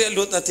pasari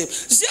lut ati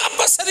sia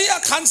pasari a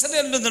khan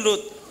sari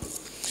lut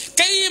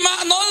kai ma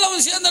no lo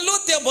sia na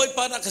lut te boy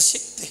pa na ka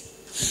sikte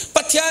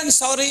pathian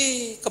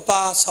sorry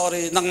kapa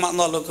sorry nang ma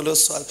no lo ka lo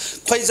sol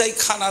khoi jai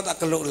khana da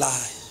ka lo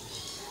lai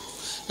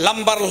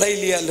lambar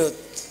laili lut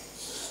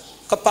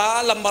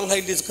kapa lambar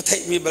laili ka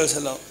thai mi bel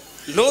salo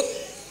lut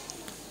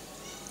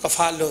ka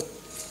fa lut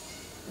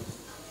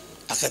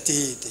akati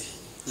te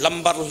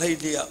lambar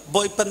laili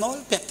boy panol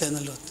pek te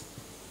na lut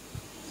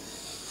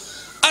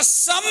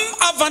asam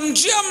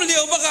avanjam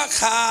liu baga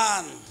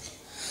khan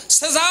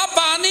saza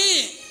pani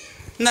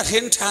na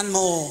hin than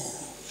mo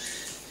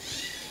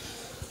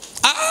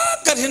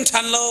karin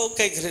than lo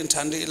kai karin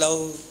than ri lo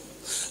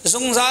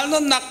zung zal no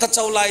nak ka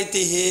chau lai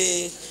ti he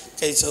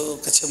kai chu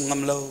ka chim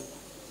ngam lo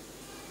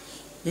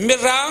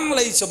mirang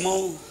lai chmo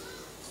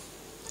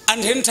an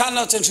hin than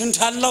lo chen hin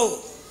than lo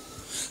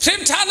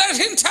hin than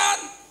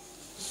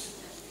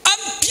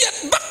an piet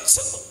bak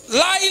chu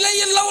lai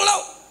lo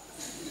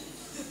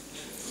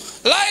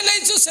lai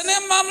chu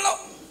senem mam lo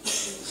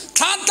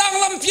than tang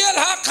lam piel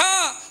ha kha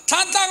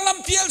than tang lam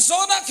piel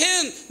zona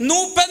khin nu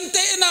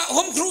pente na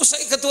hom kru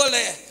sai ka to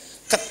le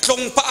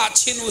katlong pa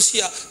chin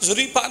usia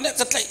zuri pa ne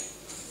katlai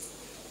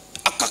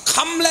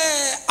akakham le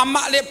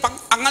ama le pang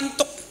angan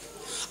tok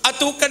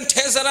atu kan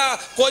thezara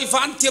koi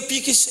van tia pi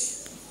ki se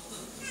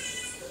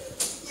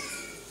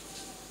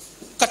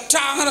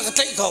katang na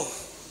katlai ko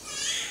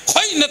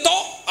khoi na to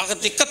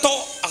akati ka to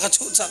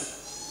akachu chan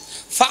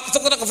fak to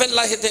ka vel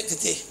la hete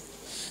kiti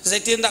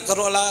zaitin da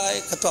karo la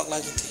ka tok la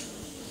kiti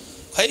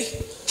hai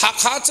ha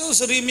kha chu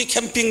zuri mi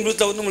camping ru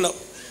to num lo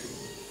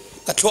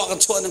ka thua ka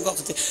chua nang ko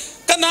kiti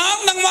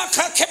kanang nang ma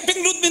kha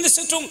camping route min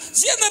se tung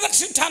zia na rak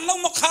sin than lo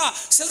mo kha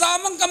se za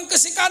mang kam ka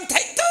sikan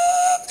thai tu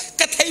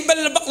ka thai bal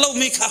bak lo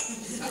mi kha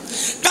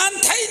kan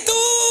thai tu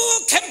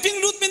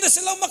camping route min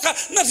se lo mo kha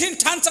na sin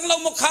than chang lo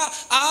mo kha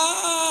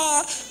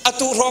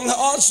atu rong ha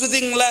o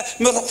suding la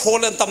me ro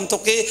kholen tam to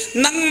ke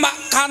nang ma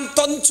kan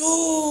ton chu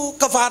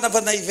ka va na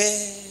ba nai ve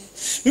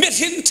me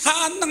hin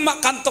than nang ma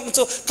kan tong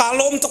chu ka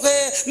lom to ke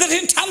na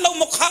hin than lo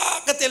mo kha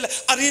ka tel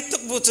ari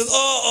tuk bu chu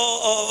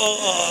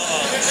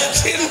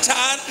hin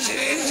than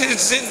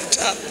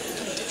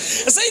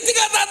sai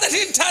tiga da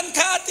hin than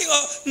kha ti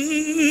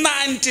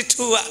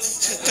 92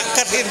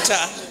 ka hin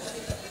than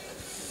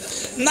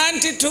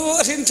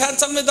 92 hin than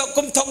chang me do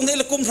kum thong ne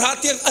la kum ra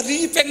tiang ari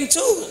peng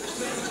chu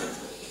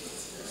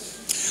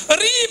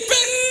ari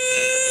peng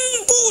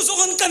bu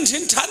zong kan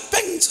hin than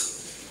peng chu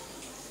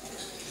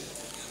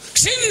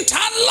hin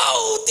than lau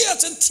tia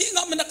chen thi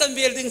ngam na kan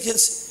building hin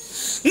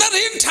na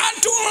hin than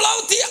tu lau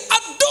tia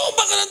adu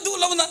ba kan du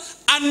lau na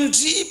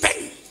anji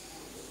peng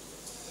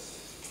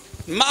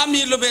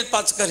mami lo bet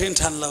pat ka hin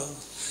than lau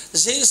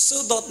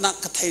jesu dot na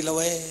ka thai lo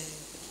e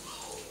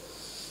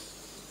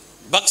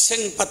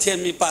bakseng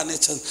pathian mi pa ne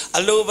chen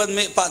alo ban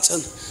me pa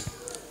chen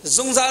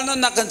zungzal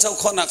na kan chau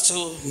kho nak chu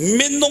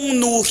minong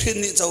nu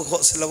rin ni chau kho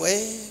se lo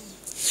e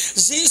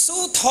jesu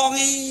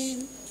thongi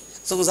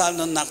zungzal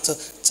na nak chu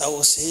chau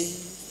se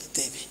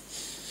devi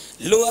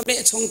lua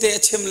me chung te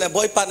chim le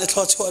boy pa ne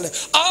thlo chho le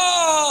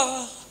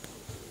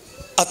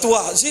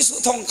atua jesu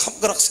thong khap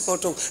grak se ko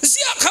tung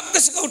zia khap ka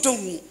se ko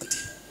tung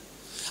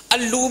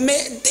alu me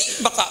di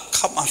baka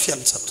kham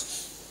afiam chat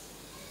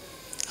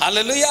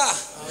hallelujah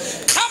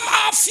kham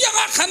afiam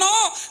khano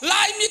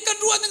lai mi kan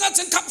ruan nga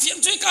chen khap fiam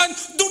chui kan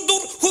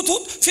dur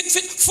hut fit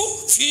fu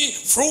fi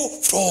fru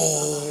fro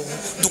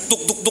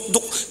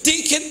duk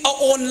ti ken a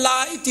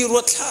online ti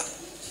ruat tha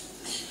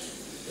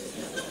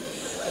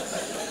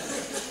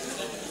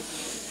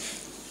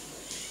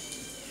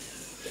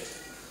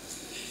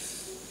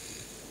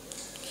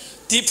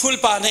ti phul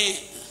pa ne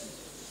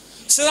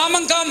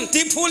salamang kam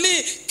ti phuli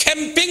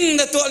camping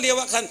na to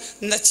lewa kan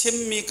na chim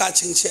mi ka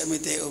ching che mi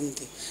te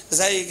ti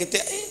zai ke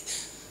te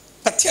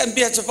pathian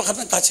bia chu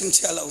pakhat ka ching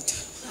che la uti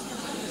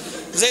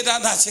zai da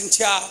na ching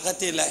cha ka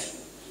ti lai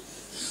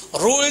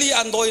ruli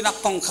andoi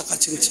nak tong ka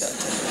ching che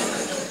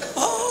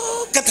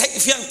ka thai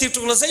fiang ti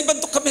tu la zai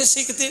ban to ka me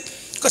si ke ti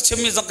ka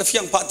chim mi zang ka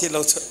fiang pa ti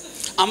lo chu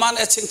aman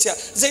a ching cha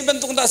zai ban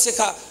tung da se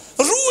ka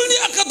ruli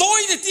aka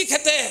doi ni ti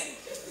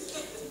khate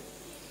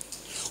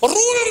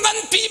rule ngan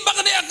pi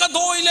bagde aka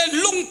doile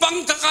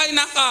lungpang kakai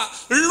naka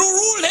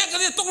rule he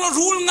kani tong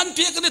rule ngan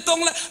pi kani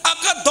tong le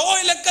aka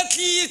doile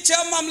katli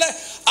chamam le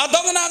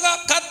adong naga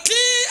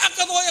katli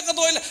aka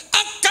doile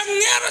aka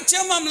nger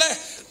chamam le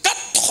kat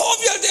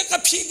thobial de ka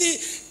phidi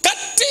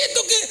katti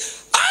to ki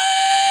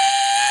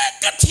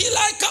kathi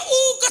lai ka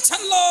u ka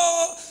chanlo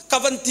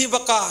kavanti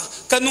baka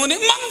kanuni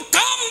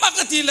mangkam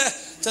bakati le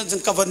chan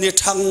kavani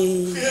thang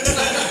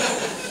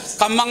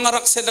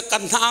kamangarak se da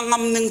kan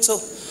hangam ning cho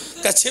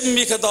ka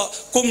chimmi ka do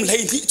kum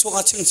lei ni cho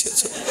ka ching che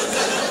cho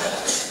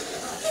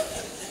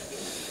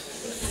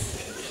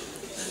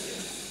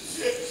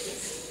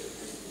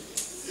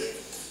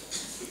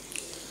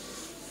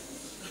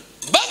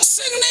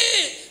baksing ni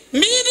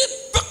minit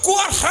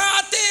pakwa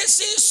hate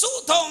si su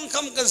thong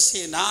kam ka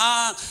sina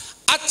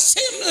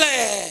achim le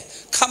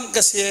kham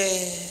ka se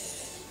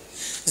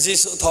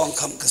jisu thong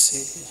kham ka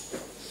se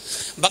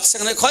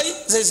baksing ni khoi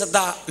jai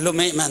sada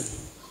lumei man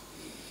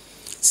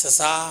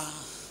sasa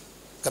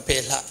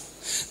kapela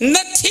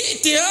nathi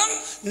tiang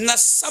na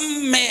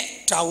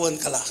samme tawon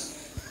kala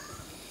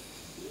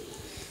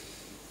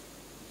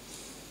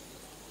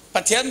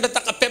pathian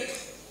betak apep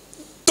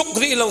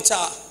tukri lo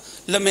cha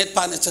lemet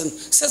pan chen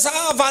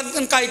sasa van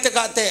kan kai te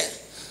ka te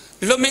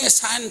lome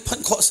san phan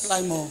kho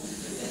salai mo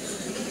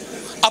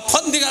a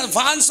phan dinga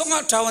van songa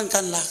tawon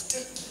kan lak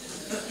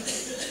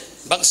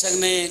baksang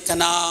ne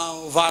kana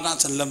wana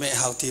chen lome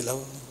hauti lo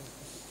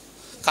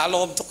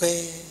kalom to ke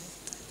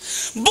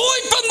boy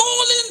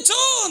pangolin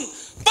chon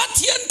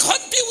pathian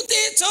khot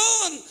piute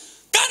chon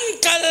kan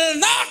kal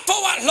nak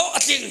pawat lo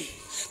ating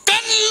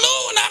kan lu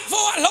nak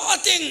pawat lo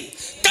ating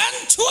kan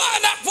chua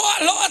nak pawat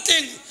lo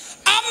ating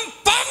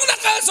ampang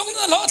nakal song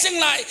na lo ating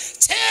lai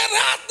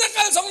cherat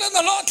nakal song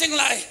na lo ating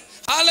lai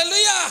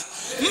hallelujah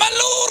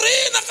maluri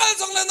nakal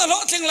song na lo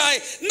ating lai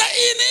na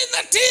ini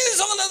na ti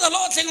song na lo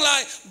ating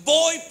lai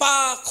boy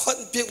pa khot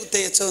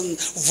piute chon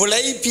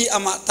vulai pi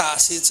amata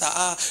si cha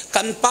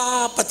kan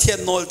pa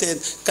pathian nol ten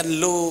kan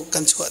lu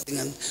kan chua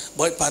dingan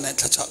boy pa na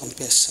thacha kan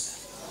pes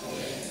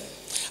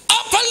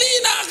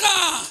apalina ka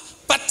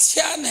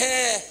pathian he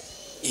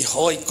I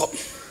hoi kom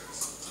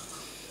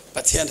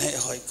pathian he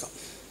hoi kom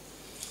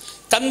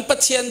kan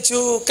pathian chu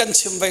kan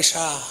chim vai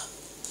sha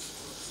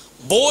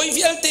boy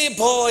vialte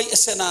boy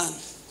esenan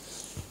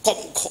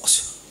kom khos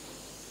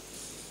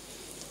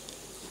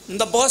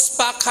the boss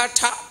pa kha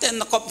tha ten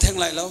na kom theng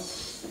lai lo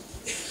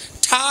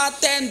tha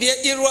ten bia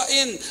irwa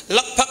in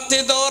lakphak te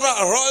dora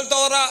rol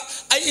dora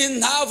ai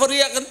in ha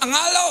varia kan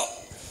angalo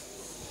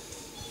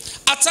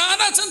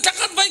achana chan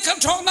takat vai khan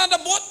thong na da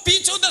bot pi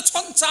chu da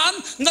chon chan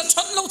na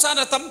chon lo chan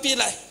da tam pi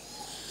lai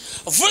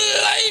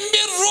vulai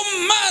mi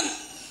rumman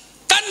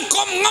kan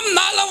kom ngam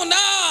na lo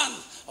nan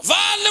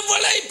wal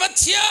vulai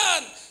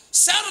pathian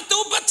sar tu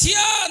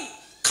pathian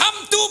kham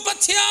tu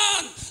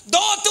pathian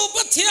do tu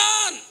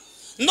pathian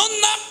non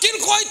nak kin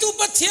khoi tu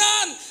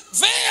pathian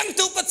veng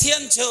tu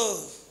pathian chu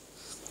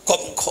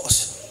kom khos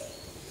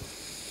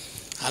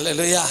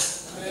hallelujah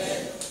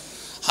amen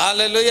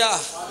hallelujah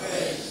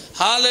amen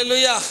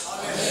hallelujah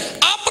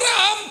amen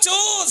Abraham chu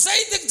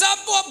zaidik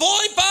jampo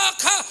boy pa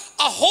kha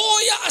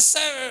ahoya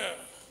asar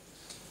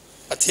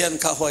pathian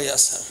kha hoya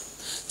asar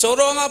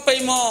choronga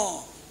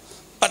paimo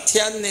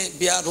pathian ne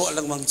bia ro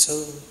lang mang chu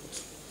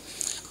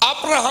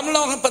Abraham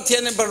lo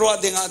pathian ne barwa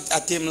dinga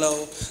atim lo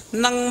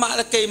nang ma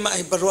la kai ma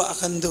hi barwa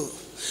akan du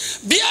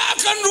bia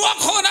kan ruwa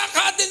khona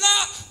kha dinga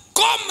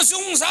kom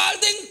sung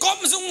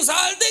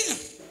sal ding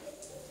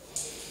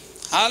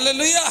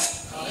hallelujah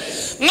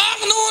ngak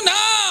nu na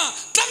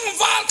tang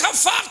wal kha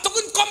fak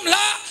tukun kom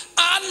la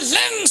an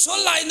leng so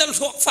lai na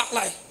thuak fak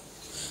lai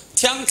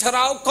thiang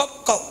tharau kop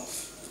kop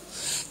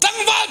tang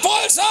wal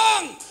pol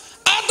sang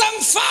adang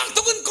fak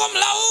tukun kom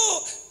lau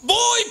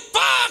boy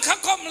pa kha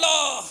kom lo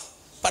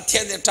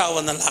pathian ne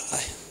tawan na lak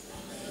lai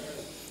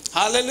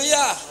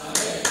hallelujah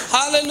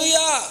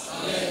hallelujah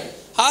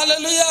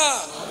hallelujah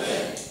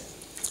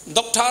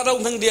doctor ro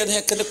meng dian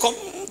he kan kom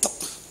tok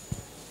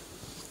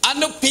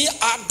anu pi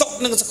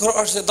adok nang sakro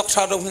se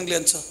doctor ro meng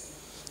lian so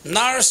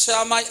nurse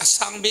amai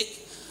asang bik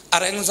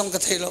areng song ka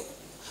thelo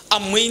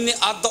amui ni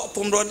adok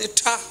pumron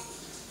itha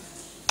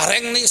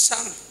areng ni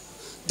sang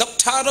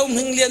doctor ro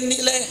meng lian ni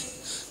le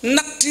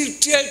nak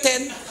tiel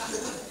ten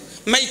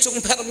mai chung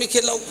pher mi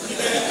khelo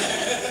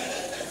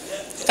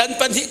kan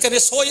pan hi kan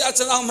soi a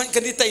chan am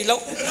kan ni tai lo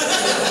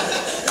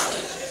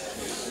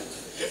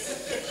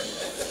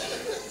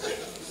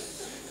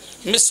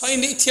mi soi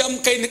ni thiam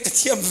kai ni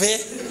thiam ve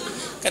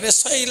kan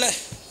soi le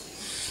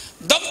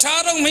doctor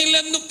rong mi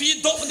len nu pi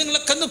do ning la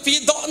kan nu pi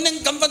do ning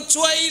kam ban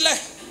chuai le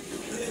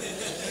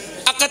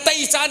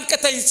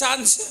akatai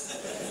chan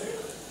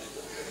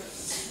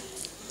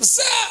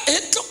sa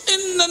etok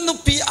in nu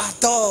pi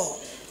ato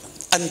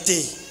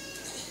anti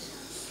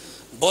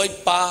boy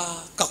pa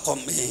ka kom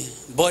e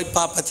boy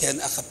pa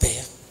pathian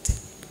akapek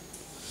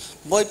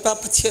boy pa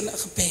pathian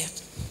akapek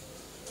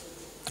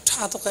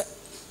atha to ka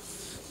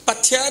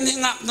pathian hi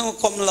ngak no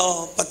kom lo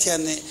pathian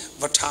ni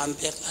wathan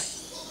pek lai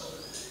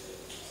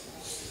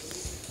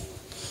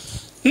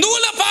nu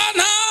la pa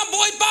na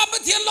boy pa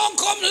pathian long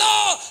kom lo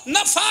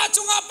na fa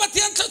chunga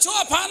pathian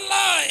chua phan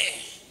lai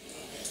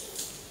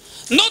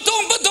no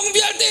tung patung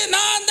bial de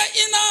na na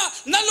ina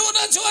na lu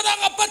na chua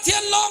ra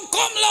pathian long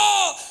kom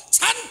lo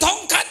chan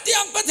thong khat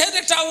tiang pathian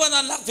de chawan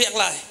an lak viak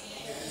lai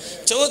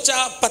chu cha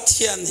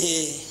pathian hi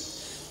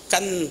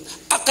kan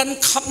akan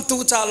kham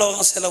tu cha long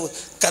selo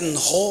kan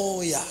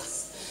hoya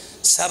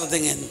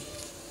sardingen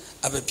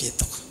abe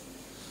pietok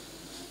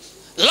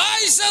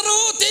lai saru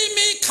ti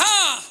mi kha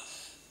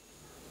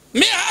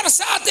mi har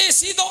sa te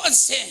si do an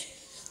se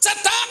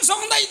chatang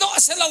song nai do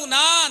selo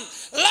nan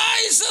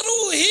lai saru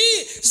hi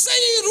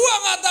sei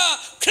ruang ada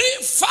khri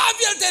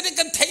fabial te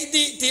kan thei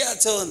di ti a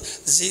chon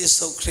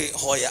jisu khri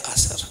hoya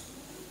asar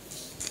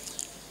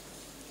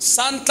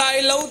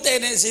santai lo te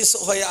ne jisu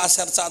hoya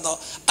asar cha do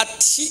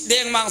athi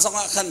deng mang song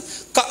khan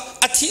ka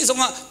athi song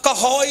ka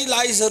hoi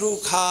lai saru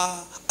kha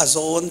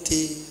azon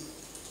ti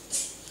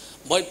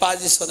boy pa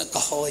jisu na ka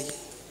hoi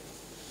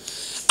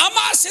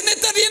ama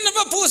senetari na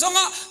ba pu song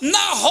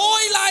na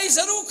hoi lai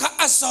saru kha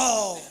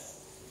aso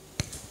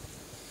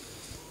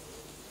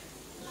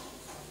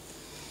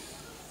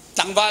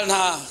tangbal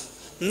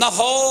na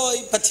hoi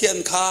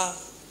pathian kha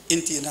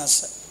intina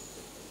se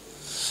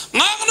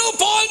ngang nu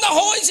pol na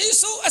hoi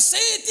jisu ase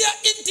dia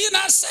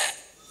intina se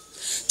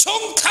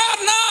chung khar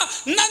na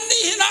nani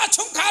hina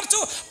chung khar chu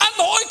an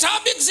hoi tha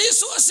bik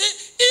jisu ase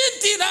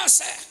intina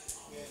se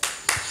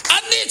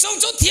ani chung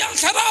chu thiang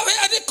kharaw he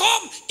ani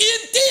kom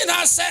intina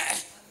se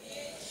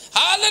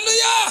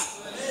hallelujah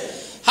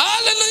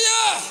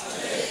hallelujah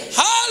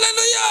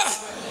hallelujah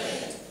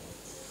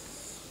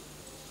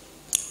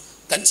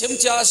kan chim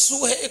cha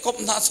su he kom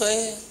na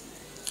chwe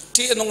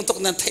ti nong tok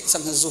nan thei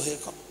sang zu he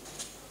kom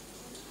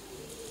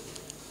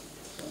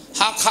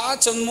ha kha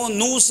chon mo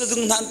nu se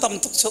dung nan tam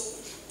tok chu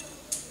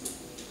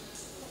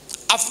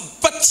af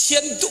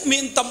pathian du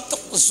min tam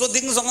tok zo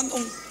ding zong an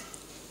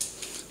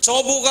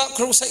chobu ga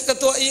khru sai ka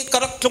to I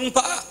karak tlung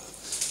pa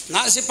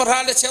na si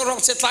parale che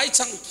rong se tlai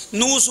chang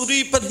nu suri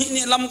pan ni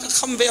ni lam ka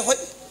kham ve hoi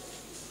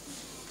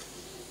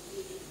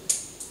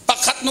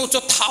pakhat nu cho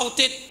thau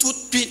te tut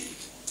pit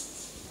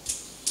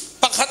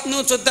pakhat nu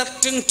cho dat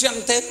ting tiang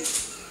te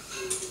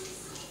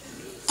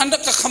anda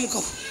ka kham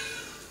ko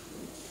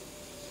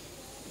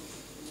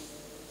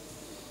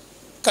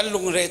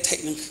kalung re thai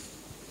ni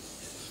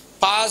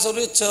pa zo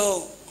ri cho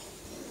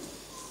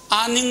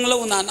aning lo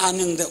nan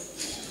aning de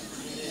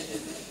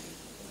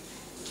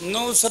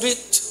no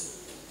srit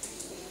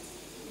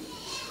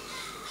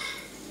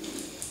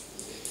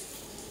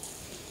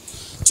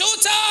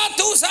chucha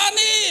tu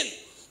sanin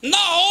na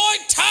hoi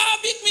tha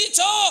big mi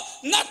cho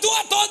na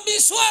tua ton bi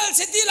swal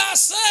sitila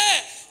se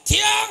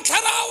thiang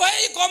kharau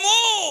hei komu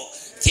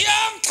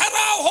thiang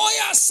kharau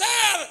hoya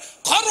ser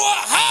khorwa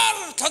har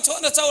thacho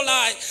na chau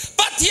lai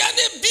pathian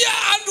ni bia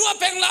andua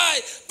peng lai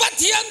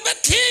pathian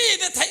bethi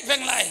ne thai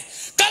peng lai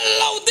kal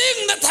lau ding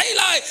na thai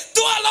lai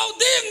tua lau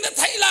ding na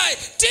thai lai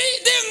ti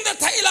ding na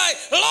thai lai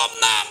lom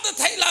nam na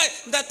thai lai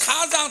da tha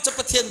jang cha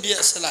pathian bia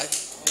se lai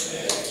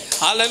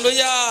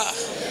hallelujah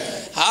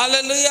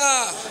hallelujah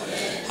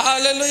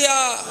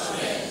hallelujah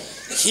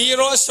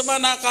Hiroshima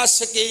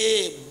Nagasaki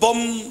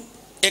bomb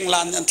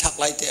England and thak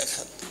lai te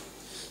khat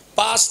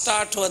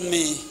pastor ton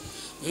me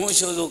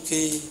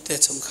mujoki te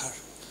chumkhar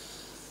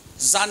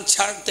zan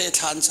char te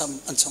than cham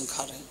an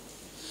chumkhar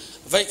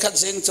vai khat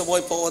jing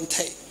chboy po on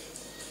thai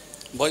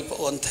boy po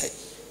on thai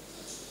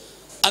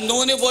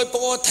anu ni boy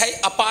po thai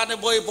apa ne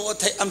boy po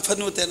thai am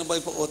phanu te ne boy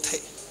po thai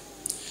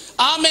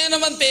amen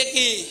man pe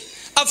ki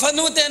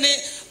afanu te ne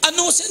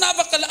anu sina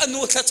bakal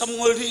anu tha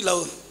chamngol ri lo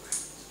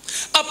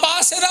apa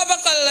sera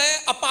bakal le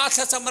apa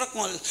tha chamrak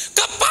ngol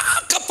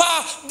kapa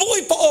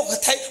boy po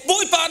thai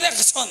boy pa ne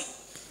khon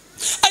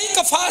ai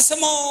ka fa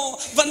samo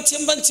ban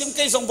chim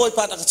kai song boy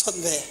pa da chon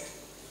ve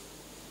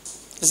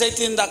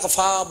zaitin da ka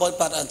fa boy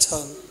pa da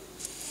chon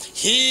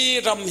hi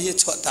ram hi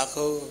chota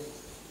ko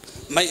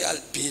mai al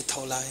pi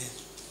tholai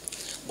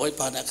boy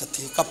pa na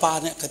khati ka pa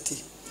ne khati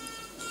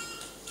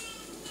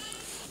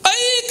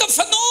ai ka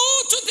fano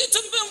chuti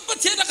chun be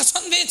pathian da ka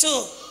chon ve chu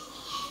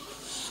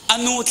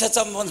anu tha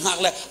cham mon hak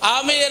le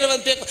ame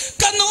ran pe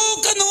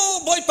kanu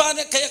boy pa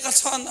ne kaya ka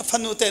chon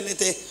fanu te ne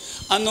te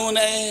anu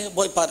ne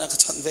boy pa da ka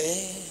chon ve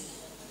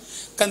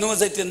kanu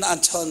zaitin an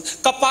chon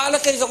kapala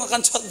kai jong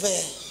kan chon ve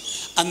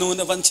anu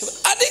ne ban chi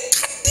adi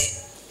khati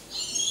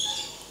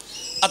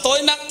atoy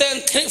nak ten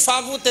khri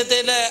fabu te te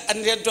le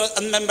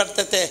an member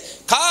te te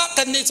kha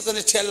kan ni chu kan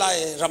chelai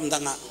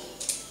ramdanga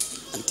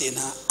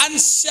antina an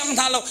siang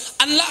thalo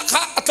an la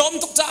kha atom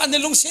tuk cha an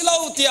lung silo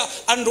tia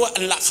an ru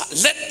an la kha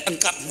let an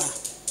kat na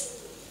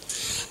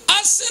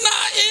asina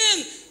in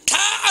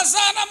tha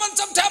azana man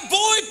cham tha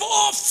boy po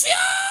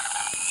fia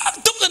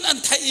tuk an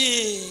thai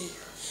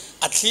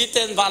athi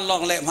ten van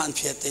long le man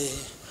phiate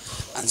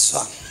an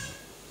swang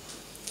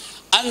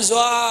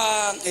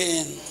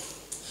in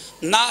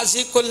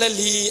nazi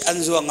kulali an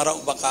zwang rau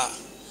baka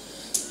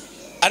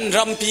an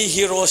rampi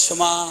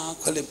Hiroshima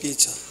kholipi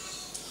cha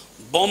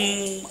bom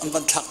an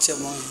ban thak che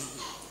mo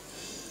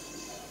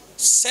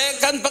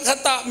second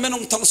bakata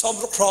menung thong som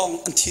ru krong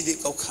an thi di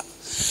kau kha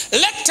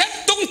let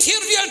tung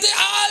thir vial de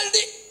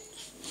aldi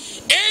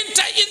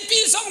enta in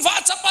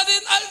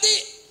saparin aldi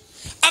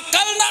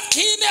akal nak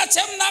kini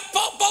acem nak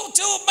pau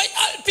cu baik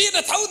alpi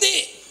dah tahu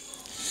di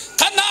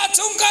karena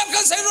cungkar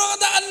kan saya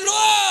roda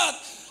anluat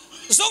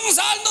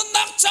sungsal nun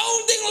nak jauh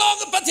ding lo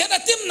ke patian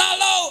tim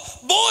nalau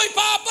boy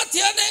pa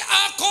patian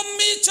akom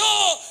mico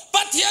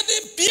patian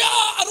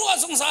biar arwah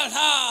sungsal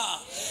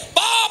ha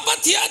pa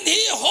patian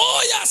hi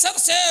hoya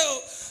sakseu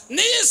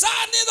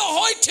nisan ni do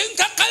hoi ting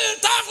kakal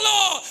tak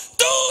lo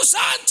tu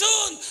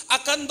sanjun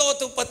akan do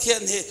tu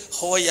patian hi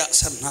hoya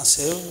sanha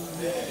seu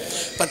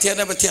patian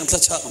patian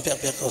tercak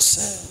pihak kau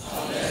se